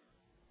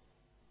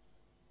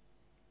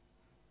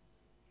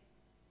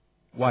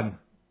 1.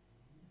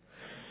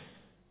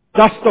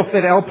 Dust off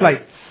that L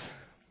plate.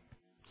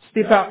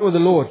 Step out with the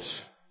Lord.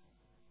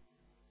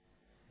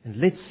 And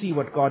let's see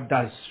what God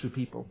does through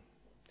people.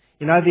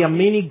 You know, there are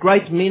many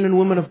great men and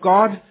women of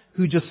God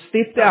who just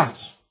stepped out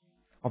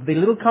of their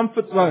little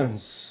comfort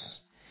zones.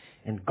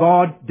 And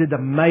God did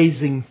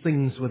amazing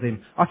things with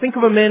them. I think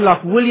of a man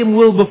like William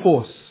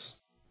Wilberforce.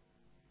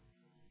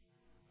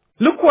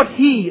 Look what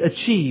he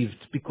achieved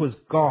because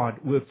God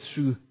worked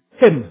through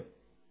him.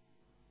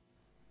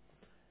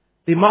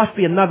 There might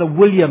be another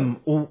William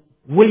or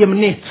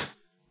Williamette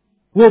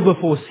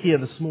Wilberforce here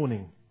this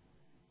morning.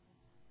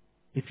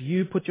 If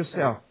you put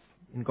yourself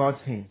in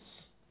God's hands,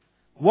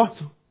 what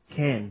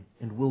can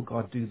and will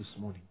God do this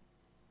morning?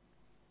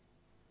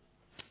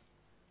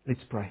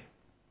 Let's pray.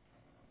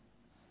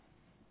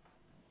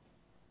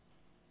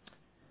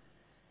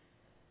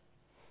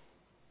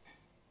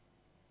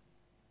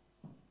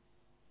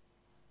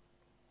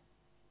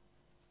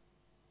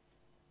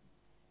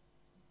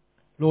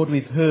 Lord,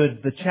 we've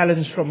heard the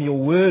challenge from your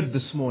word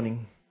this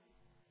morning.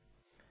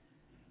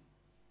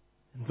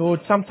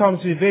 Lord, sometimes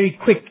we're very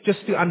quick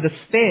just to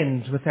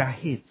understand with our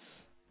heads.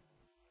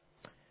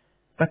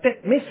 But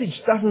that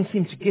message doesn't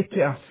seem to get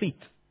to our feet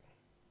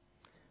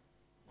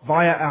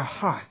via our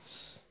hearts.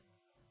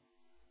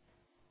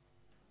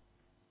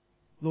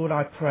 Lord,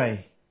 I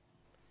pray,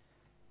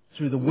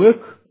 through the work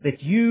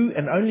that you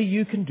and only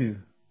you can do,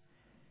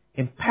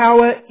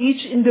 empower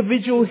each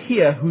individual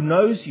here who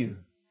knows you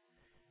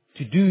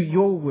to do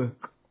your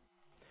work.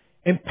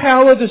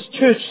 Empower this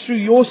church through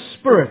your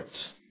Spirit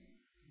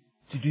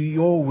to do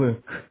your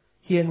work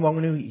here in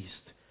Wanganui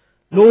East.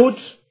 Lord,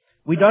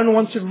 we don't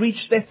want to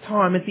reach that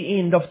time at the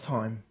end of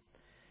time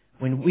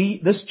when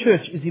this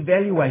church is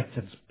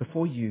evaluated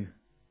before you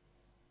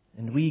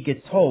and we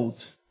get told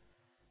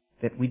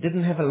that we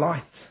didn't have a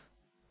light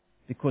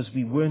because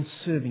we weren't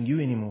serving you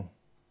anymore.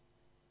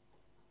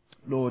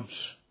 Lord,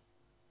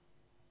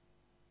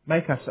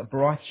 make us a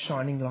bright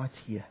shining light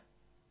here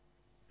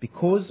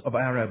because of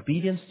our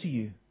obedience to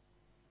you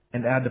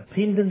and our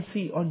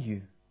dependency on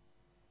you.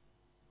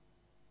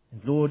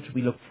 And Lord,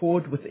 we look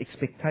forward with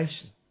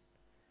expectation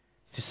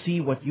to see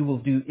what you will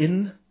do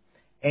in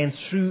and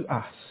through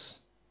us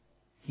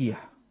here.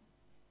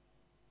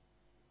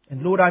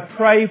 And Lord, I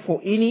pray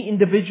for any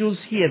individuals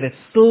here that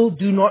still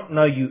do not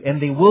know you,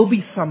 and there will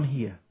be some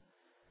here.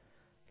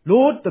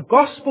 Lord, the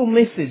gospel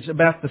message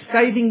about the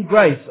saving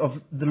grace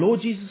of the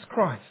Lord Jesus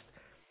Christ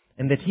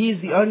and that He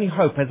is the only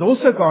hope has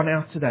also gone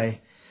out today.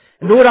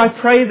 And Lord, I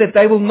pray that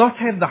they will not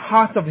have the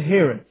heart of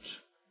Herod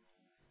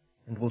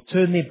and will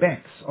turn their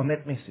backs on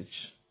that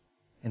message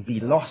and be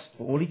lost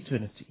for all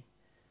eternity.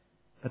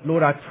 But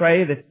Lord, I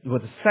pray that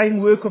with the same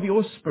work of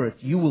your Spirit,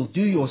 you will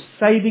do your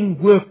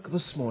saving work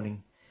this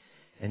morning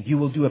and you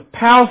will do a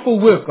powerful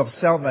work of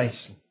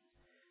salvation.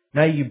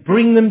 May you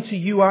bring them to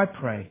you, I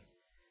pray,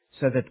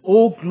 so that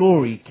all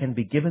glory can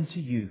be given to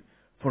you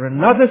for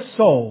another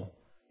soul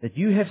that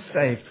you have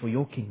saved for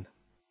your kingdom.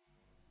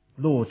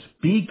 Lord,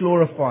 be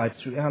glorified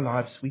through our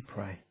lives, we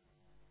pray.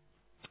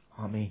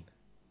 Amen.